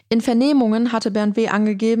 In Vernehmungen hatte Bernd W.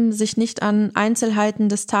 angegeben, sich nicht an Einzelheiten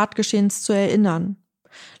des Tatgeschehens zu erinnern.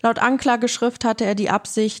 Laut Anklageschrift hatte er die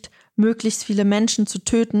Absicht, möglichst viele Menschen zu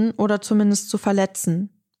töten oder zumindest zu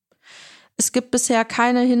verletzen. Es gibt bisher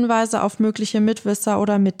keine Hinweise auf mögliche Mitwisser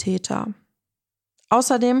oder Mittäter.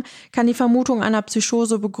 Außerdem kann die Vermutung einer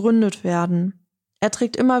Psychose begründet werden. Er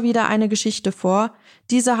trägt immer wieder eine Geschichte vor.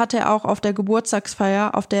 Diese hat er auch auf der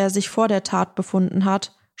Geburtstagsfeier, auf der er sich vor der Tat befunden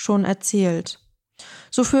hat, schon erzählt.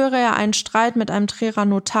 So führe er einen Streit mit einem Trierer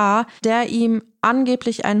Notar, der ihm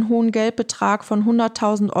angeblich einen hohen Geldbetrag von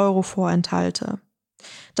 100.000 Euro vorenthalte.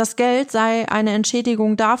 Das Geld sei eine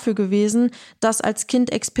Entschädigung dafür gewesen, dass als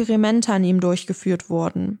Kind Experimente an ihm durchgeführt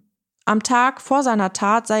wurden. Am Tag vor seiner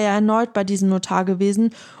Tat sei er erneut bei diesem Notar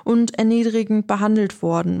gewesen und erniedrigend behandelt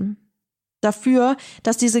worden. Dafür,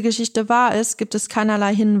 dass diese Geschichte wahr ist, gibt es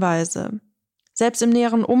keinerlei Hinweise. Selbst im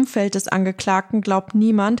näheren Umfeld des Angeklagten glaubt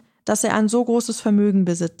niemand, dass er ein so großes Vermögen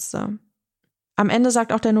besitze. Am Ende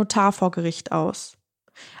sagt auch der Notar vor Gericht aus.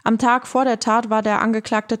 Am Tag vor der Tat war der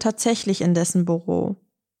Angeklagte tatsächlich in dessen Büro.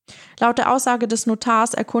 Laut der Aussage des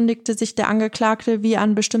Notars erkundigte sich der Angeklagte, wie er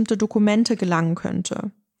an bestimmte Dokumente gelangen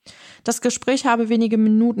könnte. Das Gespräch habe wenige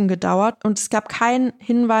Minuten gedauert und es gab keinen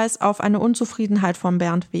Hinweis auf eine Unzufriedenheit von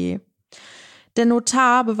Bernd W. Der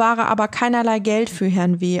Notar bewahre aber keinerlei Geld für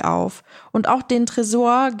Herrn W. auf und auch den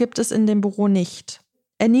Tresor gibt es in dem Büro nicht.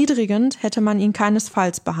 Erniedrigend hätte man ihn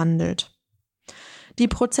keinesfalls behandelt. Die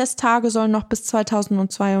Prozesstage sollen noch bis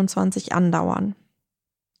 2022 andauern.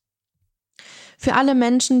 Für alle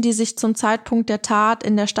Menschen, die sich zum Zeitpunkt der Tat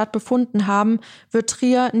in der Stadt befunden haben, wird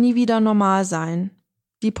Trier nie wieder normal sein.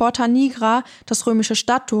 Die Porta Nigra, das römische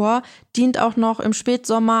Stadttor, dient auch noch im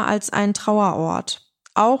Spätsommer als ein Trauerort.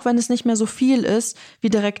 Auch wenn es nicht mehr so viel ist wie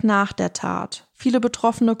direkt nach der Tat. Viele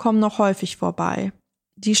Betroffene kommen noch häufig vorbei.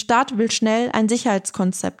 Die Stadt will schnell ein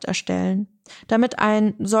Sicherheitskonzept erstellen, damit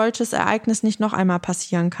ein solches Ereignis nicht noch einmal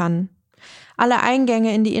passieren kann. Alle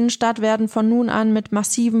Eingänge in die Innenstadt werden von nun an mit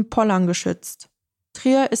massiven Pollern geschützt.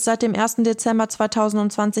 Trier ist seit dem 1. Dezember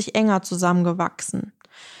 2020 enger zusammengewachsen.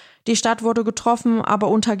 Die Stadt wurde getroffen, aber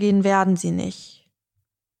untergehen werden sie nicht.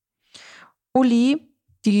 Uli,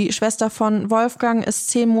 die Schwester von Wolfgang,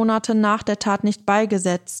 ist 10 Monate nach der Tat nicht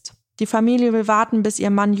beigesetzt. Die Familie will warten, bis ihr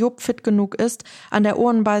Mann Jupp fit genug ist, an der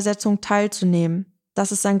Urnenbeisetzung teilzunehmen.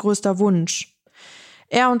 Das ist sein größter Wunsch.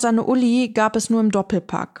 Er und seine Uli gab es nur im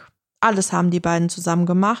Doppelpack. Alles haben die beiden zusammen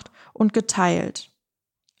gemacht und geteilt.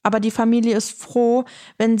 Aber die Familie ist froh,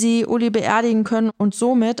 wenn sie Uli beerdigen können und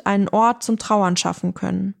somit einen Ort zum Trauern schaffen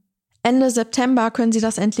können. Ende September können sie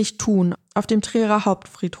das endlich tun, auf dem Trierer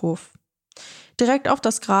Hauptfriedhof. Direkt auf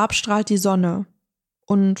das Grab strahlt die Sonne.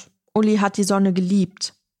 Und Uli hat die Sonne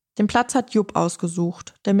geliebt. Den Platz hat Jupp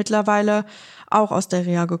ausgesucht, der mittlerweile auch aus der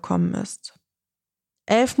Reha gekommen ist.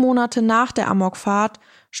 11 Monate nach der Amokfahrt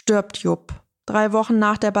stirbt Jupp, 3 Wochen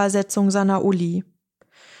nach der Beisetzung seiner Uli,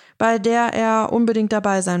 bei der er unbedingt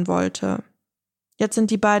dabei sein wollte. Jetzt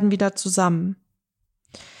sind die beiden wieder zusammen.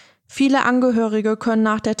 Viele Angehörige können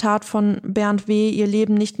nach der Tat von Bernd W. ihr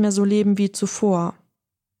Leben nicht mehr so leben wie zuvor.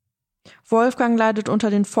 Wolfgang leidet unter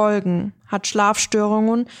den Folgen, hat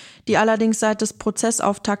Schlafstörungen, die allerdings seit des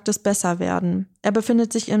Prozessauftaktes besser werden. Er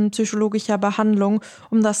befindet sich in psychologischer Behandlung,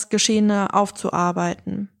 um das Geschehene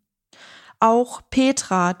aufzuarbeiten. Auch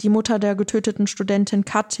Petra, die Mutter der getöteten Studentin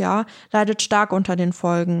Katja, leidet stark unter den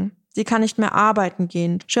Folgen. Sie kann nicht mehr arbeiten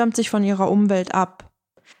gehen, schirmt sich von ihrer Umwelt ab.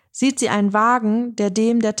 Sieht sie einen Wagen, der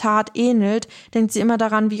dem der Tat ähnelt, denkt sie immer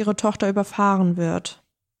daran, wie ihre Tochter überfahren wird.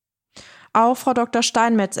 Auch Frau Dr.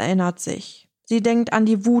 Steinmetz erinnert sich. Sie denkt an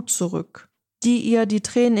die Wut zurück, die ihr die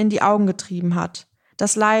Tränen in die Augen getrieben hat.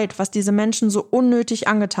 Das Leid, was diese Menschen so unnötig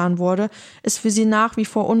angetan wurde, ist für sie nach wie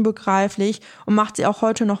vor unbegreiflich und macht sie auch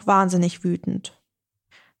heute noch wahnsinnig wütend.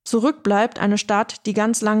 Zurück bleibt eine Stadt, die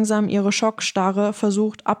ganz langsam ihre Schockstarre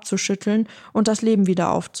versucht abzuschütteln und das Leben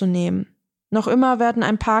wieder aufzunehmen. Noch immer werden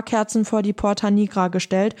ein paar Kerzen vor die Porta Nigra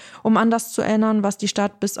gestellt, um an das zu erinnern, was die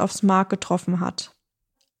Stadt bis aufs Mark getroffen hat.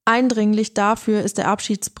 Eindringlich dafür ist der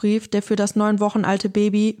Abschiedsbrief, der für das 9 Wochen alte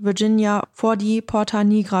Baby Virginia vor die Porta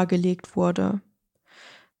Nigra gelegt wurde.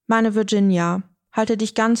 Meine Virginia, halte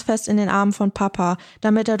dich ganz fest in den Armen von Papa,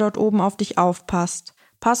 damit er dort oben auf dich aufpasst.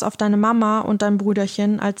 Pass auf deine Mama und dein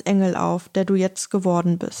Brüderchen als Engel auf, der du jetzt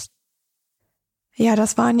geworden bist. Ja,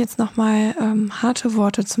 das waren jetzt nochmal harte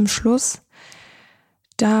Worte zum Schluss.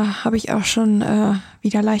 Da habe ich auch schon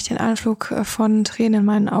wieder leicht den Anflug von Tränen in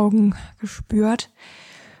meinen Augen gespürt.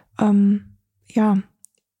 Ja,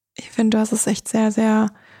 ich finde, du hast es echt sehr,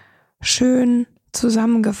 sehr schön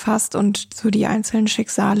zusammengefasst und so die einzelnen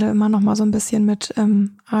Schicksale immer noch mal so ein bisschen mit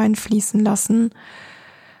einfließen lassen.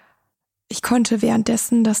 Ich konnte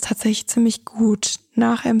währenddessen das tatsächlich ziemlich gut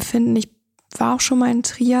nachempfinden. Ich war auch schon mal in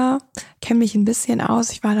Trier, kenne mich ein bisschen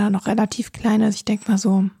aus. Ich war da noch relativ klein, also ich denke mal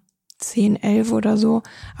so 10, 11 oder so.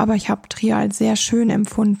 Aber ich habe Trier als sehr schön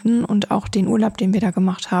empfunden und auch den Urlaub, den wir da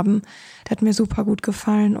gemacht haben, der hat mir super gut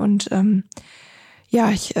gefallen. Und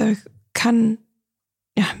ich kann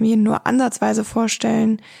mir nur ansatzweise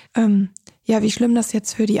vorstellen, wie schlimm das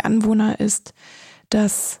jetzt für die Anwohner ist,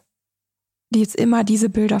 dass die jetzt immer diese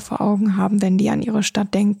Bilder vor Augen haben, wenn die an ihre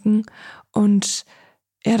Stadt denken und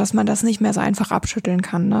ja, dass man das nicht mehr so einfach abschütteln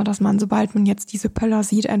kann, ne? Dass man, sobald man jetzt diese Pöller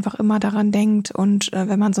sieht, einfach immer daran denkt und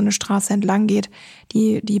wenn man so eine Straße entlang geht,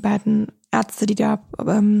 die beiden Ärzte, die da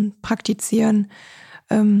praktizieren,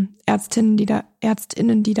 Ärztinnen,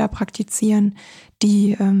 die da praktizieren,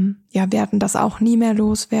 die werden das auch nie mehr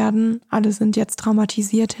loswerden. Alle sind jetzt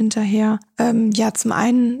traumatisiert hinterher. Zum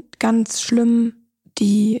einen ganz schlimm,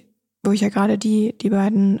 wo ich ja gerade die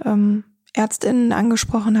beiden ÄrztInnen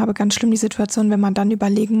angesprochen habe, ganz schlimm die Situation, wenn man dann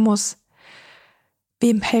überlegen muss,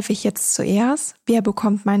 wem helfe ich jetzt zuerst? Wer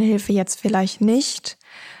bekommt meine Hilfe jetzt vielleicht nicht?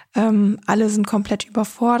 Alle sind komplett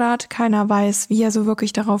überfordert. Keiner weiß, wie er so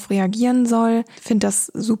wirklich darauf reagieren soll. Ich finde das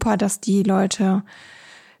super, dass die Leute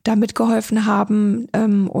da mitgeholfen haben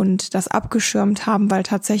und das abgeschirmt haben, weil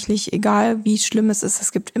tatsächlich, egal wie schlimm es ist,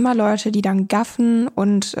 es gibt immer Leute, die dann gaffen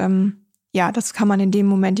und das kann man in dem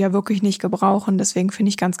Moment ja wirklich nicht gebrauchen. Deswegen finde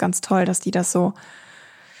ich ganz, ganz toll, dass die das so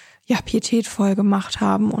pietätvoll gemacht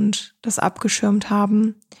haben und das abgeschirmt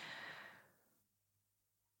haben.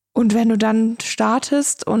 Und wenn du dann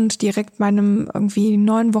startest und direkt meinem irgendwie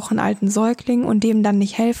 9 Wochen alten Säugling und dem dann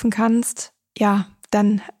nicht helfen kannst,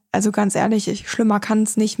 dann, also ganz ehrlich, schlimmer kann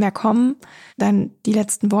es nicht mehr kommen. Denn die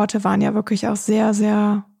letzten Worte waren ja wirklich auch sehr,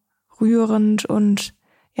 sehr rührend und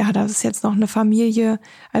das ist jetzt noch eine Familie,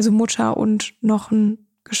 also Mutter und noch ein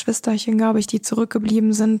Geschwisterchen, glaube ich, die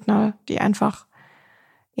zurückgeblieben sind, ne, die einfach,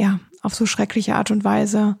 auf so schreckliche Art und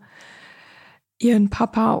Weise ihren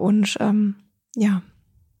Papa und,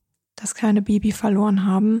 das kleine Baby verloren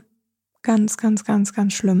haben. Ganz, ganz, ganz,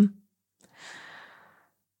 ganz schlimm.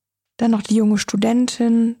 Dann noch die junge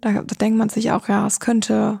Studentin, da denkt man sich auch, es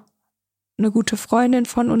könnte eine gute Freundin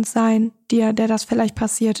von uns sein, der das vielleicht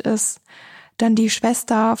passiert ist. Dann die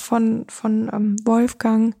Schwester von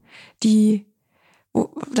Wolfgang,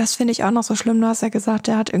 das finde ich auch noch so schlimm, du hast ja gesagt,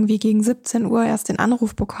 der hat irgendwie gegen 17 Uhr erst den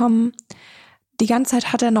Anruf bekommen. Die ganze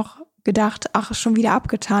Zeit hat er noch gedacht, ach, ist schon wieder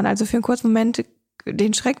abgetan. Also für einen kurzen Moment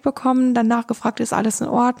den Schreck bekommen, dann nachgefragt, ist alles in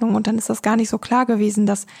Ordnung und dann ist das gar nicht so klar gewesen,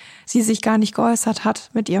 dass sie sich gar nicht geäußert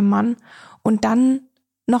hat mit ihrem Mann. Und dann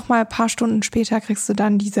noch mal ein paar Stunden später kriegst du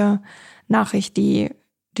dann diese Nachricht, die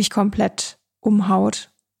dich komplett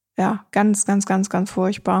umhaut. Ja, ganz, ganz, ganz, ganz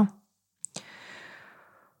furchtbar.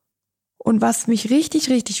 Und was mich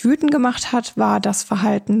richtig, richtig wütend gemacht hat, war das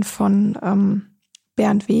Verhalten von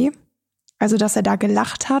Bernd W. Also, dass er da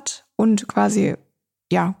gelacht hat und quasi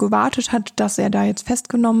gewartet hat, dass er da jetzt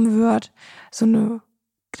festgenommen wird, so eine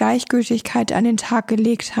Gleichgültigkeit an den Tag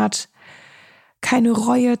gelegt hat, keine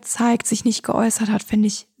Reue zeigt, sich nicht geäußert hat, finde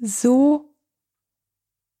ich so,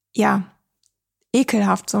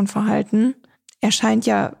 ekelhaft, so ein Verhalten. Er scheint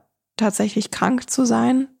ja tatsächlich krank zu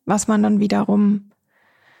sein, was man dann wiederum,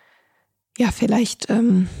 vielleicht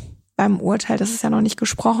beim Urteil, das ist ja noch nicht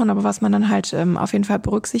gesprochen, aber was man dann halt auf jeden Fall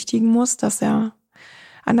berücksichtigen muss, dass er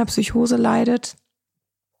an der Psychose leidet.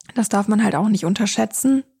 Das darf man halt auch nicht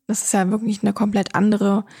unterschätzen. Das ist ja wirklich eine komplett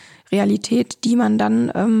andere Realität, die man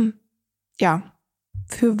dann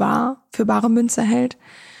für bare Münze hält.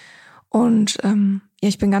 Und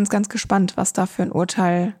ich bin ganz, ganz gespannt, was da für ein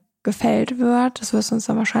Urteil gefällt wird. Das wirst du uns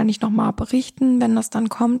dann wahrscheinlich nochmal berichten, wenn das dann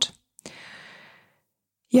kommt.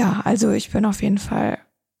 Ja, also ich bin auf jeden Fall,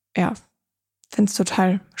 finde es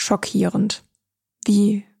total schockierend,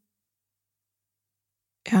 wie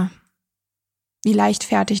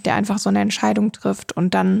leichtfertig der einfach so eine Entscheidung trifft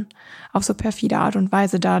und dann auf so perfide Art und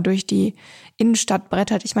Weise da durch die Innenstadt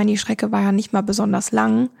brettert. Ich meine, die Strecke war ja nicht mal besonders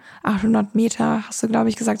lang. 800 Meter, hast du, glaube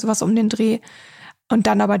ich, gesagt, sowas um den Dreh. Und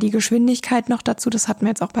dann aber die Geschwindigkeit noch dazu. Das hatten wir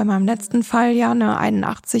jetzt auch bei meinem letzten Fall, ja, eine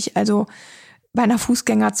 81. Also bei einer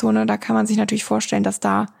Fußgängerzone, da kann man sich natürlich vorstellen, dass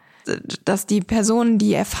die Personen,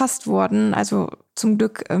 die erfasst wurden, also zum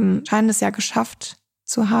Glück scheinen es ja geschafft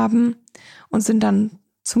zu haben und sind dann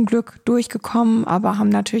zum Glück durchgekommen, aber haben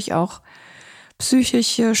natürlich auch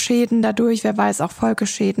psychische Schäden dadurch, wer weiß, auch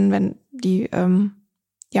Folgeschäden, wenn die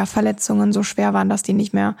Verletzungen so schwer waren, dass die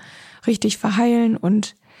nicht mehr richtig verheilen.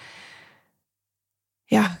 Und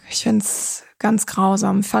ja, ich finde es ganz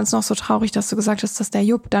grausam. Ich fand es noch so traurig, dass du gesagt hast, dass der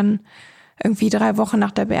Jupp dann irgendwie 3 Wochen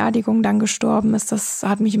nach der Beerdigung dann gestorben ist. Das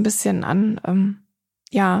hat mich ein bisschen an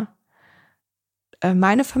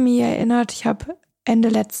meine Familie erinnert. Ich habe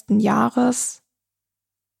Ende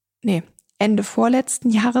vorletzten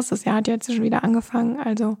Jahres, das Jahr hat jetzt schon wieder angefangen,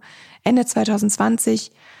 also Ende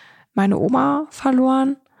 2020 meine Oma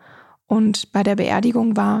verloren und bei der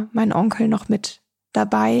Beerdigung war mein Onkel noch mit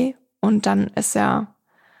dabei und dann ist er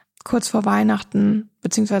kurz vor Weihnachten,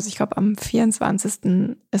 beziehungsweise ich glaube am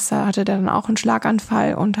 24. hatte der dann auch einen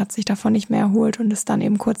Schlaganfall und hat sich davon nicht mehr erholt und ist dann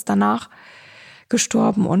eben kurz danach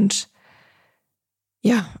gestorben und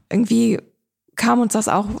ja, irgendwie kam uns das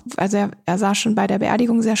auch, also er sah schon bei der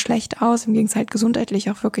Beerdigung sehr schlecht aus, ihm ging es halt gesundheitlich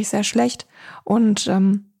auch wirklich sehr schlecht und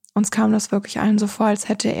uns kam das wirklich allen so vor, als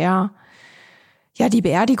hätte er ja die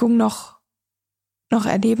Beerdigung noch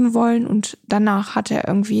erleben wollen und danach hatte er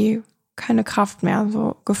irgendwie keine Kraft mehr,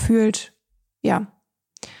 so gefühlt, ja,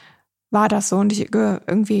 war das so und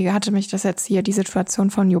irgendwie hatte mich das jetzt hier, die Situation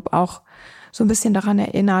von Jupp auch so ein bisschen daran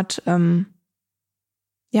erinnert,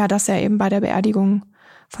 dass er eben bei der Beerdigung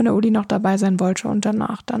von der Uli noch dabei sein wollte und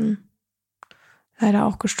danach dann leider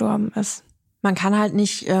auch gestorben ist. Man kann halt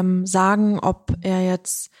nicht sagen, ob er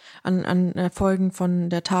jetzt an Folgen von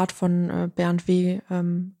der Tat von Bernd W.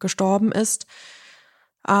 Gestorben ist.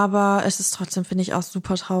 Aber es ist trotzdem, finde ich, auch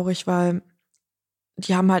super traurig, weil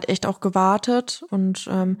die haben halt echt auch gewartet. Und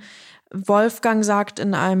Wolfgang sagt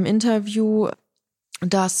in einem Interview,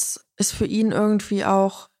 dass es für ihn irgendwie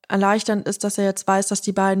auch erleichternd ist, dass er jetzt weiß, dass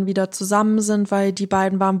die beiden wieder zusammen sind, weil die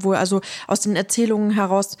beiden waren wohl, also aus den Erzählungen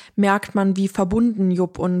heraus merkt man, wie verbunden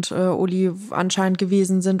Jupp und Uli anscheinend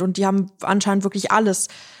gewesen sind und die haben anscheinend wirklich alles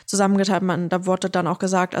zusammengetan. Da wurde dann auch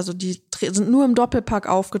gesagt, also die sind nur im Doppelpack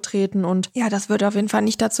aufgetreten und ja, das wird auf jeden Fall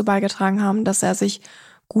nicht dazu beigetragen haben, dass er sich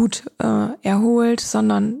gut erholt,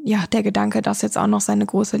 sondern ja, der Gedanke, dass jetzt auch noch seine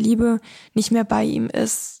große Liebe nicht mehr bei ihm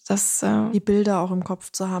ist, dass die Bilder auch im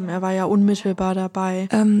Kopf zu haben. Er war ja unmittelbar dabei.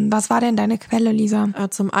 Was war denn deine Quelle, Lisa?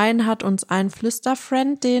 Zum einen hat uns ein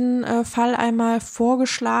Flüsterfriend den Fall einmal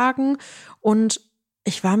vorgeschlagen und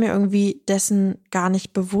ich war mir irgendwie dessen gar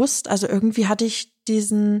nicht bewusst. Also irgendwie hatte ich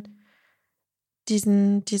diese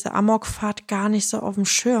Amokfahrt gar nicht so auf dem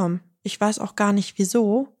Schirm. Ich weiß auch gar nicht,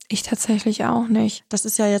 wieso. Ich tatsächlich auch nicht. Das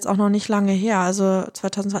ist ja jetzt auch noch nicht lange her, also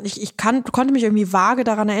 2020. Ich konnte mich irgendwie vage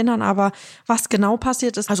daran erinnern, aber was genau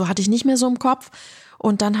passiert ist, also hatte ich nicht mehr so im Kopf.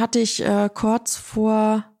 Und dann hatte ich kurz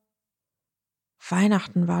vor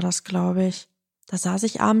Weihnachten war das, glaube ich. Da saß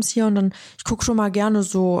ich abends hier und dann, ich gucke schon mal gerne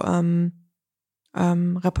so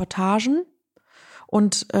Reportagen.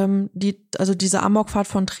 Und diese Amokfahrt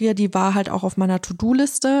von Trier, die war halt auch auf meiner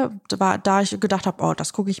To-Do-Liste, da ich gedacht habe, oh,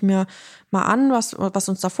 das gucke ich mir mal an, was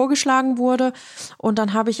uns da vorgeschlagen wurde. Und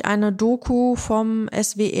dann habe ich eine Doku vom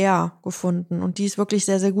SWR gefunden und die ist wirklich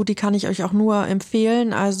sehr, sehr gut. Die kann ich euch auch nur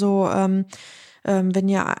empfehlen. Also wenn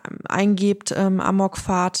ihr eingebt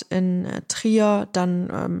Amokfahrt in Trier,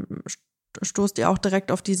 dann stoßt ihr auch direkt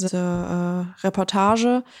auf diese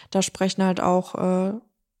Reportage. Da sprechen halt auch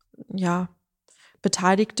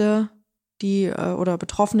Beteiligte, oder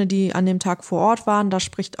Betroffene, die an dem Tag vor Ort waren. Da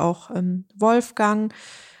spricht auch Wolfgang,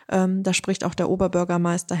 da spricht auch der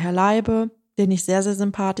Oberbürgermeister Herr Leibe, den ich sehr, sehr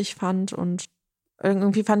sympathisch fand. Und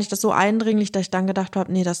irgendwie fand ich das so eindringlich, dass ich dann gedacht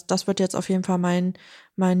habe, nee, das wird jetzt auf jeden Fall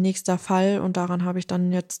mein nächster Fall. Und daran habe ich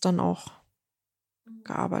dann jetzt auch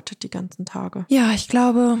gearbeitet die ganzen Tage. Ja, ich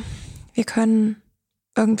glaube, wir können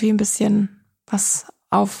irgendwie ein bisschen was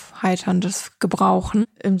Aufheiterndes gebrauchen.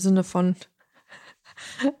 Im Sinne von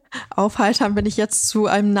aufheitern, wenn ich jetzt zu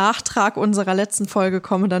einem Nachtrag unserer letzten Folge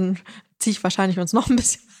komme, dann ziehe ich wahrscheinlich uns noch ein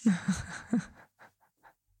bisschen.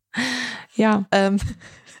 Ja.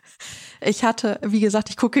 wie gesagt,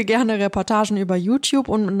 ich gucke gerne Reportagen über YouTube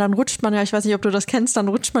und dann rutscht man ja, ich weiß nicht, ob du das kennst, dann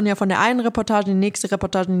rutscht man ja von der einen Reportage in die nächste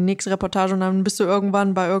Reportage, in die nächste Reportage und dann bist du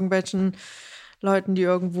irgendwann bei irgendwelchen Leuten, die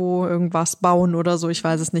irgendwo irgendwas bauen oder so, ich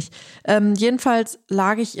weiß es nicht. Jedenfalls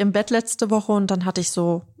lag ich im Bett letzte Woche und dann hatte ich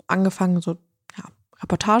so angefangen,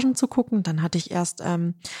 Reportagen zu gucken. Dann hatte ich erst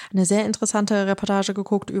eine sehr interessante Reportage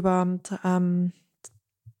geguckt über 2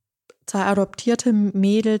 adoptierte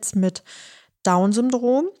Mädels mit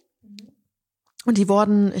Down-Syndrom. Und die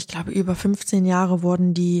wurden, ich glaube, über 15 Jahre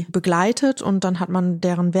wurden die begleitet und dann hat man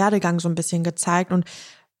deren Werdegang so ein bisschen gezeigt und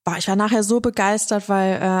ich war nachher so begeistert,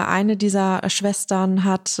 weil eine dieser Schwestern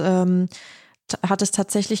hat es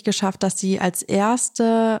tatsächlich geschafft, dass sie als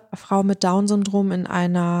erste Frau mit Down-Syndrom in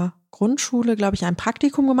einer Grundschule, glaube ich, ein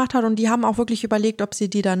Praktikum gemacht hat und die haben auch wirklich überlegt, ob sie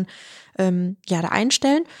die dann da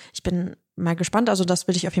einstellen. Ich bin mal gespannt, also das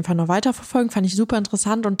will ich auf jeden Fall noch weiter verfolgen, fand ich super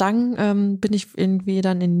interessant und dann bin ich irgendwie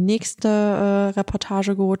dann in die nächste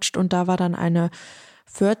Reportage gerutscht und da war dann eine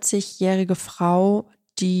 40-jährige Frau,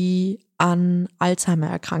 die an Alzheimer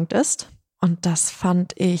erkrankt ist und das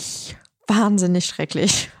fand ich wahnsinnig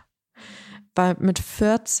schrecklich, weil mit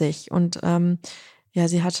 40 und sie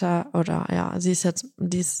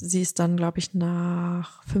ist dann, glaube ich,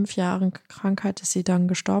 nach 5 Jahren Krankheit ist sie dann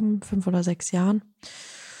gestorben, 5 oder 6 Jahren.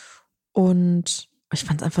 Und ich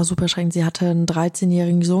fand es einfach super schrecklich. Sie hatte einen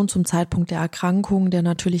 13-jährigen Sohn zum Zeitpunkt der Erkrankung, der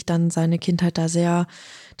natürlich dann seine Kindheit da sehr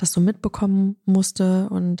das so mitbekommen musste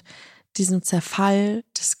und diesen Zerfall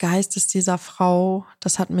des Geistes dieser Frau,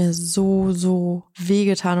 das hat mir so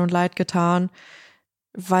wehgetan und leid getan,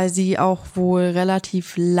 weil sie auch wohl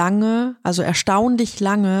relativ lange, also erstaunlich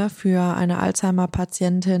lange für eine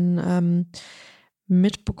Alzheimer-Patientin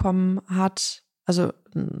mitbekommen hat, also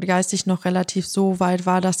geistig noch relativ so weit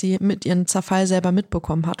war, dass sie mit ihren Zerfall selber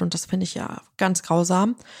mitbekommen hat und das finde ich ja ganz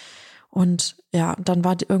grausam. Und ja, dann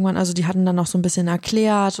war die irgendwann, also die hatten dann noch so ein bisschen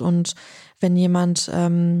erklärt und wenn jemand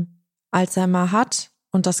Alzheimer hat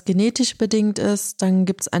und das genetisch bedingt ist, dann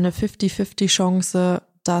gibt es eine 50-50 Chance,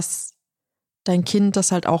 dass dein Kind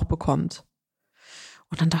das halt auch bekommt.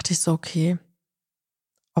 Und dann dachte ich so, okay,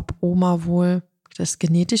 ob Oma wohl das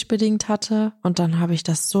genetisch bedingt hatte. Und dann habe ich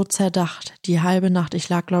das so zerdacht, die halbe Nacht. Ich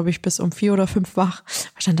lag, glaube ich, bis um 4 oder 5 wach,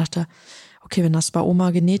 weil ich dann dachte, okay, wenn das bei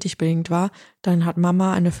Oma genetisch bedingt war, dann hat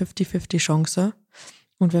Mama eine 50-50 Chance.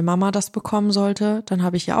 Und wenn Mama das bekommen sollte, dann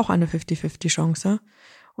habe ich ja auch eine 50-50 Chance.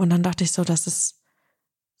 Und dann dachte ich so, das ist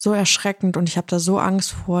so erschreckend und ich habe da so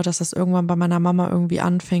Angst vor, dass das irgendwann bei meiner Mama irgendwie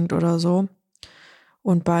anfängt oder so.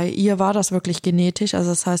 Und bei ihr war das wirklich genetisch, also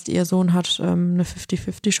das heißt, ihr Sohn hat eine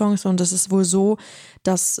 50-50 Chance und es ist wohl so,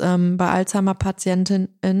 dass bei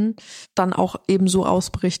Alzheimer-Patientinnen dann auch eben so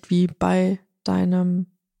ausbricht wie bei deinem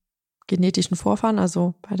genetischen Vorfahren,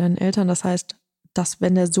 also bei deinen Eltern. Das heißt, dass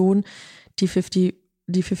wenn der Sohn die 50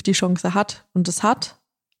 Chance hat und es hat,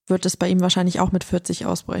 wird es bei ihm wahrscheinlich auch mit 40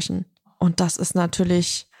 ausbrechen. Und das ist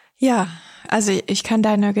natürlich... Ja, also ich kann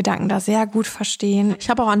deine Gedanken da sehr gut verstehen.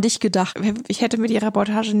 Ich habe auch an dich gedacht. Ich hätte mir die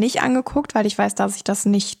Reportage nicht angeguckt, weil ich weiß, dass ich das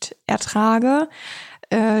nicht ertrage.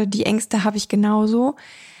 Die Ängste habe ich genauso.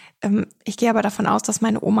 Ich gehe aber davon aus, dass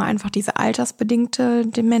meine Oma einfach diese altersbedingte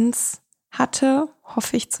Demenz hatte,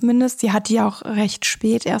 hoffe ich zumindest. Sie hat die auch recht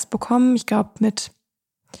spät erst bekommen. Ich glaube mit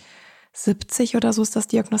 70 oder so ist das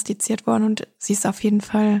diagnostiziert worden und sie ist auf jeden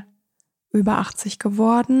Fall über 80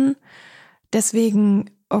 geworden.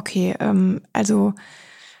 Deswegen, okay, also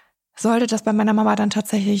sollte das bei meiner Mama dann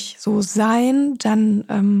tatsächlich so sein,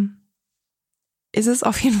 dann ist es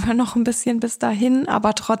auf jeden Fall noch ein bisschen bis dahin,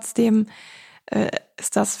 aber trotzdem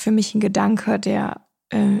ist das für mich ein Gedanke, der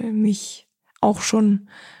mich auch schon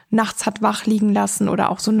nachts hat wach liegen lassen oder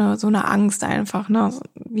auch so eine Angst einfach, ne,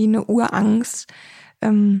 wie eine Urangst.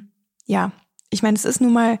 Ja, ich meine, es ist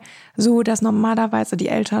nun mal so, dass normalerweise die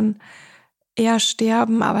Eltern eher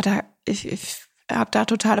sterben, aber ich habe da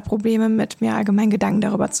totale Probleme mit, mir allgemein Gedanken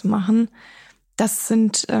darüber zu machen. Das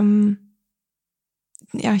sind,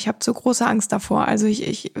 ich habe so große Angst davor. Also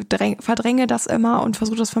ich verdränge das immer und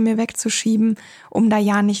versuche das von mir wegzuschieben, um da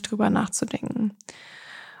ja nicht drüber nachzudenken.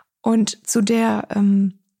 Und zu der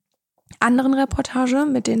anderen Reportage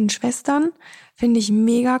mit den Schwestern finde ich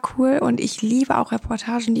mega cool und ich liebe auch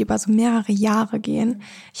Reportagen, die über so mehrere Jahre gehen.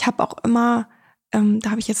 Ich habe auch immer, da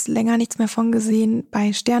habe ich jetzt länger nichts mehr von gesehen,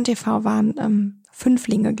 bei Stern TV waren 5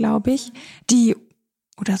 glaube ich,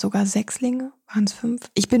 oder sogar 6, waren es 5?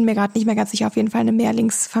 Ich bin mir gerade nicht mehr ganz sicher, auf jeden Fall eine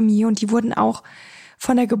Mehrlingsfamilie und die wurden auch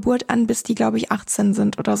von der Geburt an, bis die, glaube ich, 18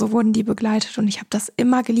 sind oder so, wurden die begleitet und ich habe das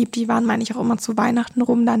immer geliebt. Die waren, meine ich, auch immer zu Weihnachten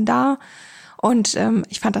rum dann da und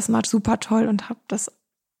ich fand das immer super toll und habe das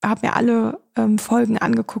habe mir alle Folgen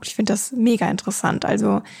angeguckt. Ich finde das mega interessant.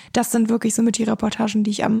 Also das sind wirklich so mit die Reportagen,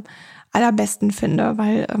 die ich am allerbesten finde,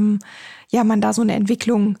 weil man da so eine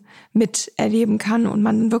Entwicklung miterleben kann und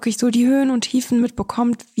man wirklich so die Höhen und Tiefen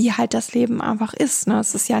mitbekommt, wie halt das Leben einfach ist. Ne?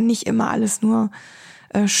 Es ist ja nicht immer alles nur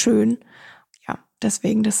schön. Ja,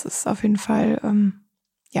 deswegen, das ist auf jeden Fall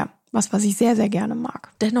was ich sehr, sehr gerne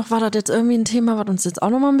mag. Dennoch war das jetzt irgendwie ein Thema, was uns jetzt auch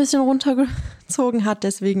noch mal ein bisschen runtergezogen hat.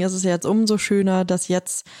 Deswegen ist es ja jetzt umso schöner, dass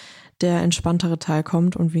jetzt der entspanntere Teil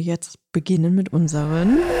kommt und wir jetzt beginnen mit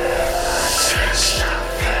unseren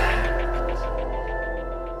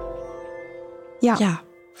Ja.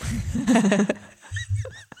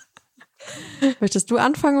 Möchtest du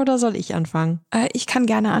anfangen oder soll ich anfangen? Ich kann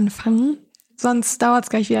gerne anfangen. Sonst dauert es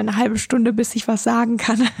gleich wieder eine halbe Stunde, bis ich was sagen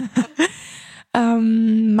kann.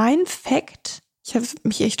 Mein Fact, ich habe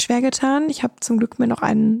mich echt schwer getan. Ich habe zum Glück mir noch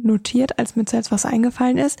einen notiert, als mir zuerst was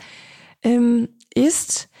eingefallen ist,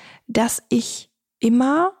 dass ich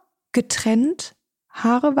immer getrennt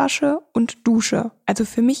Haare wasche und dusche. Also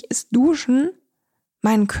für mich ist Duschen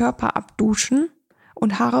meinen Körper abduschen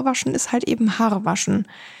und Haare waschen ist halt eben Haare waschen.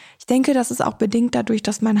 Ich denke, das ist auch bedingt dadurch,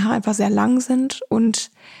 dass meine Haare einfach sehr lang sind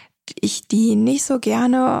und ich die nicht so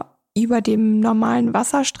gerne über dem normalen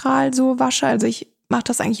Wasserstrahl so wasche. Also ich mache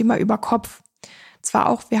das eigentlich immer über Kopf. Zwar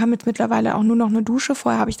auch, wir haben jetzt mittlerweile auch nur noch eine Dusche.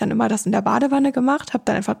 Vorher habe ich dann immer das in der Badewanne gemacht, habe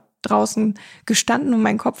dann einfach draußen gestanden und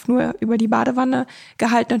meinen Kopf nur über die Badewanne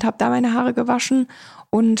gehalten und habe da meine Haare gewaschen.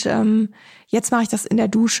 Und jetzt mache ich das in der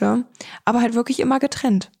Dusche, aber halt wirklich immer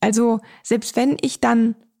getrennt. Also selbst wenn ich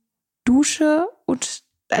dann dusche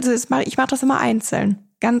ich mache das immer einzeln.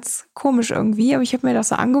 Ganz komisch irgendwie, aber ich habe mir das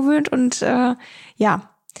so angewöhnt und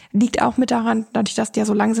liegt auch mit daran, dadurch, dass die ja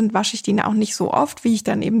so lang sind, wasche ich die auch nicht so oft, wie ich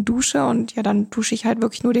dann eben dusche und ja, dann dusche ich halt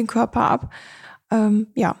wirklich nur den Körper ab.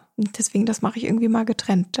 Deswegen, das mache ich irgendwie mal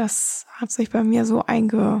getrennt. Das hat sich bei mir so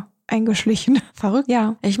eingeschlichen. Verrückt.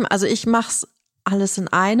 Ja. Ich mach's alles in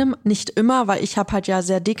einem, nicht immer, weil ich habe halt ja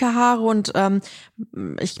sehr dicke Haare und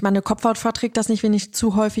meine Kopfhaut verträgt das nicht, wenn ich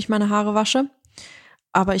zu häufig meine Haare wasche.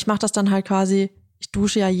 Aber ich mache das dann halt quasi, ich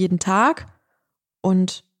dusche ja jeden Tag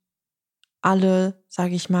und alle,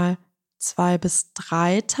 sage ich mal, 2 bis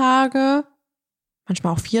 3 Tage,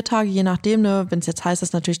 manchmal auch 4 Tage, je nachdem, ne, wenn es jetzt heiß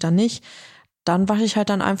ist, natürlich dann nicht. Dann wasche ich halt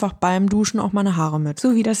dann einfach beim Duschen auch meine Haare mit.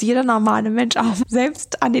 So wie das jeder normale Mensch auch.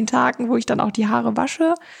 Selbst an den Tagen, wo ich dann auch die Haare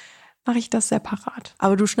wasche, mache ich das separat.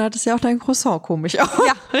 Aber du schneidest ja auch dein Croissant komisch auf.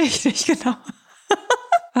 Ja, richtig, genau.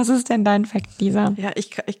 Was ist denn dein Fact, Lisa? Ja,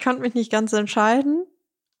 ich konnte mich nicht ganz entscheiden.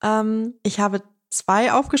 Ich habe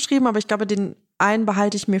 2 aufgeschrieben, aber ich glaube, den einen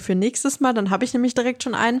behalte ich mir für nächstes Mal. Dann habe ich nämlich direkt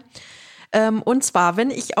schon einen. Und zwar,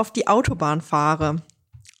 wenn ich auf die Autobahn fahre,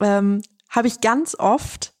 habe ich ganz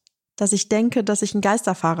oft, dass ich denke, dass ich ein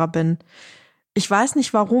Geisterfahrer bin. Ich weiß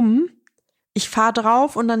nicht warum. Ich fahre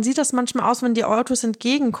drauf und dann sieht das manchmal aus, wenn die Autos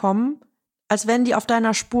entgegenkommen, als wenn die auf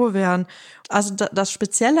deiner Spur wären. Also das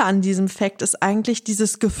Spezielle an diesem Fact ist eigentlich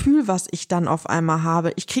dieses Gefühl, was ich dann auf einmal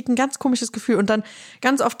habe. Ich kriege ein ganz komisches Gefühl und dann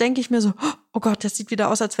ganz oft denke ich mir so, oh Gott, das sieht wieder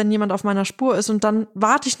aus, als wenn jemand auf meiner Spur ist und dann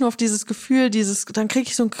warte ich nur auf dieses Gefühl, dann kriege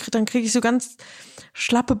ich so ganz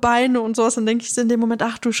schlappe Beine und sowas, dann denke ich so in dem Moment,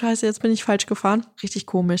 ach du Scheiße, jetzt bin ich falsch gefahren. Richtig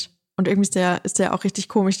komisch. Und irgendwie ist der auch richtig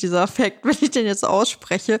komisch, dieser Fact, wenn ich den jetzt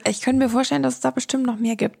ausspreche. Ich könnte mir vorstellen, dass es da bestimmt noch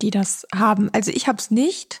mehr gibt, die das haben. Also ich habe es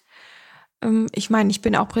nicht. Ich meine, ich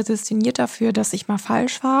bin auch prädestiniert dafür, dass ich mal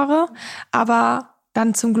falsch fahre. Aber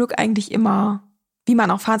dann zum Glück eigentlich immer, wie man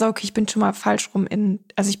auch fahren soll, okay, ich bin schon mal falsch rum in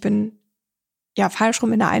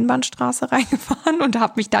der Einbahnstraße reingefahren und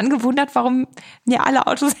habe mich dann gewundert, warum mir alle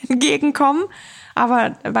Autos entgegenkommen.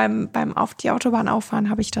 Aber beim auf die Autobahn auffahren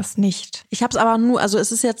habe ich das nicht. Ich habe es aber nur, also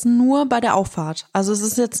es ist jetzt nur bei der Auffahrt. Also es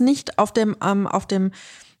ist jetzt nicht auf dem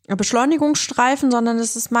Beschleunigungsstreifen, sondern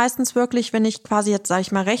es ist meistens wirklich, wenn ich quasi jetzt, sage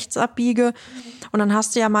ich mal, rechts abbiege und dann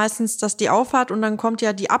hast du ja meistens die Auffahrt und dann kommt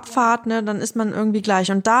ja die Abfahrt, ne, dann ist man irgendwie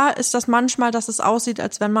gleich. Und da ist das manchmal, dass es aussieht,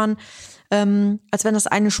 als wenn das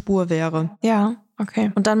eine Spur wäre. Ja,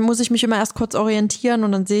 okay. Und dann muss ich mich immer erst kurz orientieren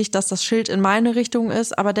und dann sehe ich, dass das Schild in meine Richtung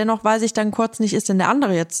ist, aber dennoch weiß ich dann kurz nicht, ist denn der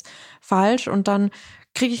andere jetzt falsch? Und dann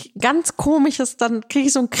kriege ich dann kriege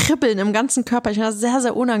ich so ein Kribbeln im ganzen Körper. Ich finde das sehr,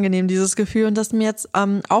 sehr unangenehm, dieses Gefühl. Und das ist mir jetzt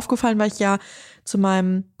aufgefallen, weil ich ja zu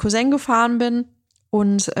meinem Cousin gefahren bin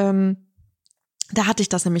und da hatte ich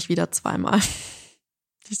das nämlich wieder 2-mal.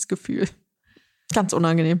 Dieses Gefühl. Ganz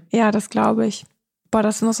unangenehm. Ja, das glaube ich. Boah,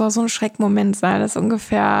 das muss auch so ein Schreckmoment sein. Das ist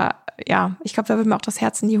ungefähr, ja, ich glaube, da würde mir auch das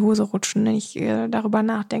Herz in die Hose rutschen, wenn ich darüber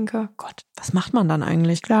nachdenke. Gott. Was macht man dann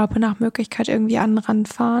eigentlich? Ich glaube, nach Möglichkeit irgendwie an den Rand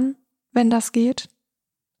fahren, wenn das geht.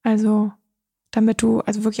 Also, damit du,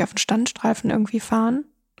 also wirklich auf den Standstreifen irgendwie fahren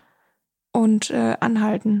und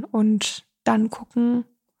anhalten und dann gucken,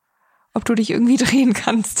 ob du dich irgendwie drehen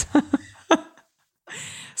kannst.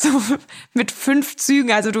 So mit 5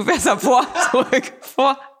 Zügen, also du wärst vor,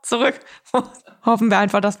 zurück. Hoffen wir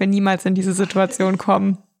einfach, dass wir niemals in diese Situation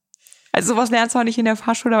kommen. Also sowas lernst du auch nicht in der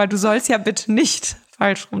Fahrschule, aber du sollst ja bitte nicht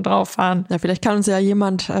falsch rum drauf fahren. Ja, vielleicht kann uns ja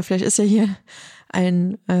jemand, vielleicht ist ja hier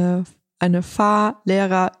eine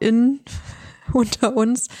Fahrlehrerin unter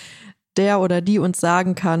uns, der oder die uns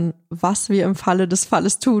sagen kann, was wir im Falle des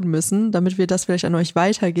Falles tun müssen, damit wir das vielleicht an euch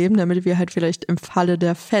weitergeben, damit wir halt vielleicht im Falle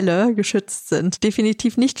der Fälle geschützt sind.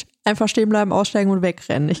 Definitiv nicht einfach stehen bleiben, aussteigen und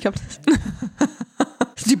wegrennen. Ich glaube,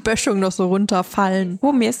 die Böschung noch so runterfallen.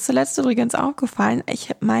 Oh, mir ist zuletzt übrigens aufgefallen, ich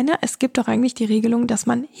meine, es gibt doch eigentlich die Regelung, dass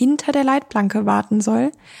man hinter der Leitplanke warten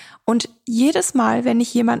soll. Und jedes Mal, wenn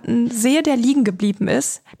ich jemanden sehe, der liegen geblieben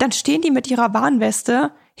ist, dann stehen die mit ihrer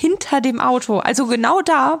Warnweste hinter dem Auto. Also genau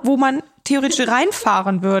da, wo man theoretisch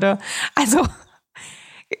reinfahren würde. Also,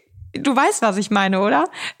 du weißt, was ich meine, oder?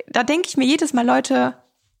 Da denke ich mir jedes Mal, Leute,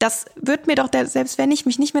 das wird mir doch, selbst wenn ich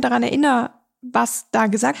mich nicht mehr daran erinnere, was da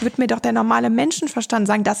gesagt wird, mir doch der normale Menschenverstand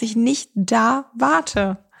sagen, dass ich nicht da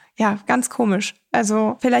warte. Ja, ganz komisch.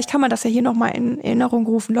 Also vielleicht kann man das ja hier nochmal in Erinnerung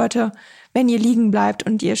rufen, Leute, wenn ihr liegen bleibt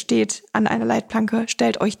und ihr steht an einer Leitplanke,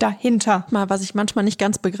 stellt euch dahinter. Mal, was ich manchmal nicht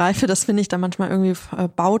ganz begreife, das finde ich dann manchmal irgendwie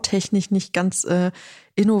bautechnisch nicht ganz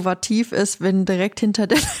innovativ ist, wenn direkt hinter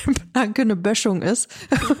der Leitplanke eine Böschung ist.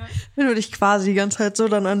 Wenn du dich quasi die ganze Zeit so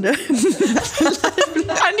dann an der an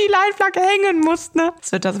die Leitplanke hängen musst, ne?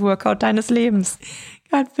 Das wird das Workout deines Lebens.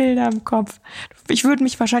 Gerade Bilder im Kopf. Ich würde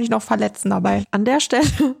mich wahrscheinlich noch verletzen dabei. An der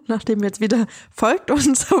Stelle, nachdem wir jetzt wieder, folgt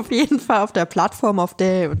uns auf jeden Fall auf der Plattform, auf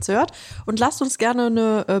der ihr uns hört. Und lasst uns gerne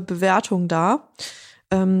eine Bewertung da.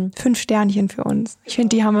 5 Sternchen für uns. Ich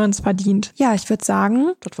finde, die haben wir uns verdient. Ja, ich würde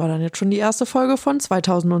sagen, das war dann jetzt schon die erste Folge von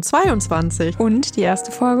 2022. Und die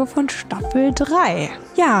erste Folge von Staffel 3.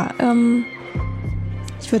 Ja,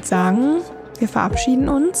 ich würde sagen, wir verabschieden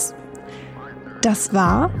uns. Das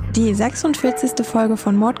war die 46. Folge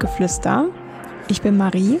von Mordgeflüster. Ich bin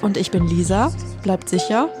Marie. Und ich bin Lisa. Bleibt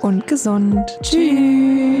sicher und gesund.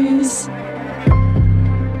 Tschüss.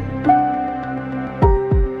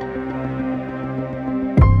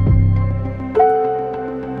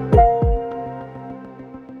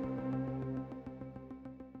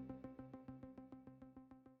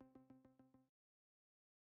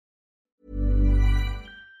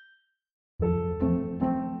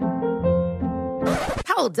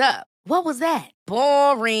 Hold up. What was that?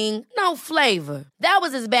 Boring. No flavor. That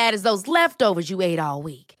was as bad as those leftovers you ate all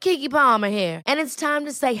week. Keke Palmer here. And it's time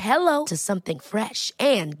to say hello to something fresh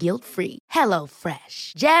and guilt-free.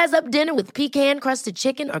 HelloFresh. Jazz up dinner with pecan-crusted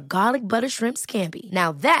chicken or garlic butter shrimp scampi.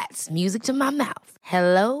 Now that's music to my mouth.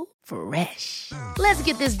 HelloFresh. Let's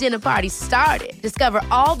get this dinner party started. Discover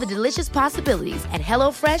all the delicious possibilities at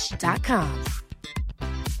HelloFresh.com.